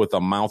talk with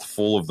a mouth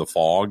full of the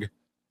fog.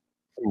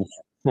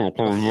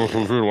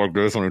 Like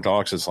this when he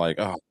talks, it's like,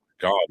 oh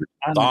God,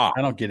 stop.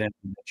 I don't get into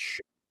that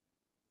shit.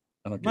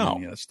 I don't get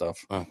any of that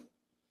stuff.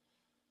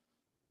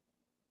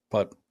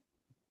 But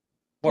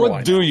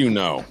what do you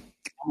know?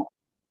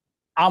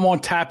 I'm on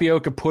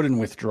tapioca pudding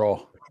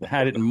withdrawal. I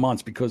had it in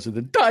months because of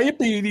the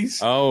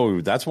diabetes.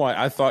 Oh, that's why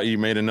I thought you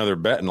made another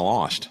bet and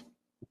lost.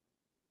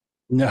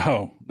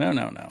 No. I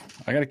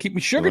got to keep my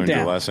sugar down.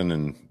 Your lesson,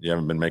 and you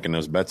haven't been making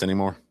those bets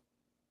anymore.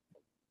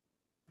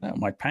 No,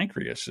 my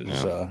pancreas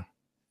is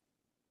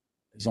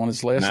on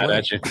its last leg.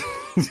 At you.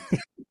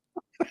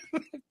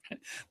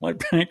 My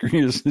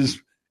pancreas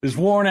is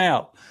worn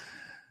out.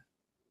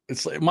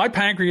 It's like my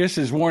pancreas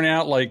is worn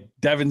out like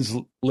Devin's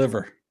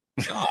liver.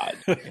 God.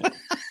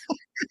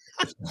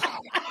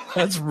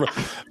 That's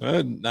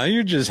now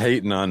you're just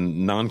hating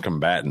on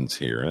non-combatants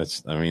here.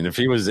 If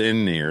he was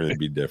in here, it'd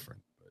be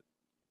different.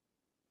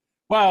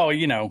 Well,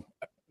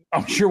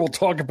 I'm sure we'll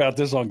talk about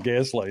this on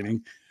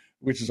Gaslighting,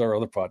 which is our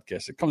other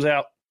podcast. It comes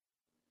out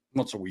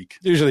once a week.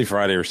 Usually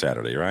Friday or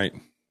Saturday, right?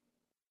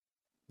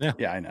 Yeah.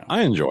 Yeah, I know.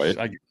 I enjoy it.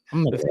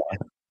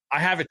 I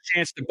have a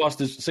chance to bust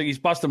his. So he's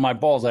busting my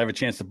balls. I have a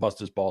chance to bust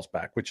his balls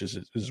back, which is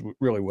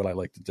really what I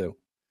like to do.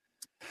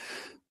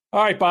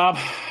 All right, Bob.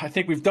 I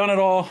think we've done it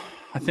all.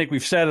 I think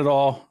we've said it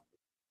all.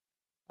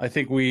 I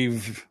think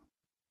we've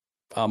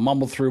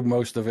mumbled through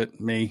most of it.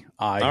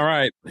 All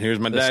right. Here's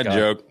my dad guy.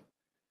 joke.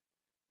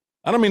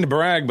 I don't mean to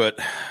brag, but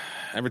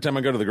every time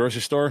I go to the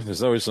grocery store,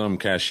 there's always some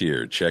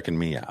cashier checking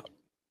me out.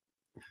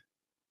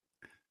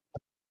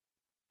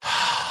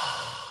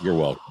 You're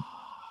welcome.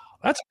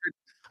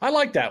 I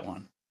like that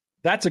one.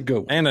 That's a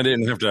good one. And I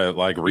didn't have to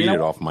read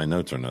it off my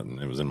notes or nothing.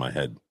 It was in my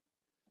head.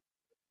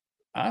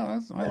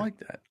 I like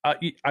that.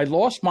 I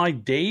lost my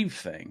Dave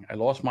thing.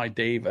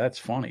 That's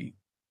funny.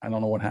 I don't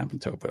know what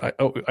happened to it, but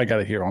I got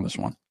it here on this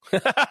one.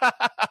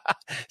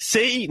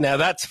 See, now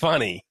that's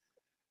funny.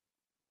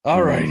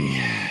 All righty.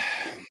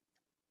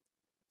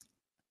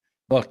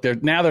 Look, they're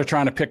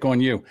trying to pick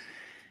on you.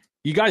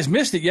 You guys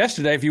missed it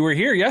yesterday. If you were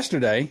here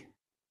yesterday,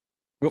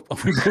 we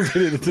both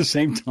did it at the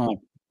same time.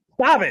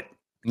 Stop it.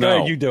 Go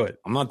ahead, you do it.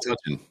 I'm not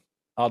touching.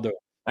 I'll do it.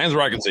 Hands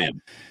where I can see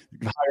him.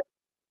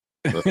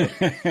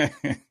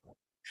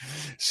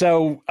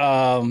 So,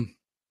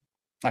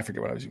 I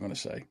forget what I was going to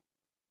say.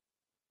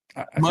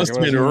 Must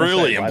have been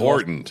really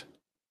important.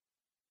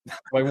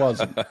 It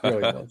wasn't.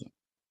 Really wasn't.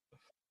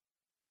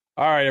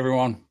 All right,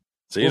 everyone.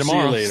 See you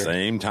tomorrow. See you later.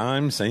 Same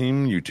time,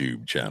 same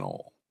YouTube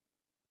channel.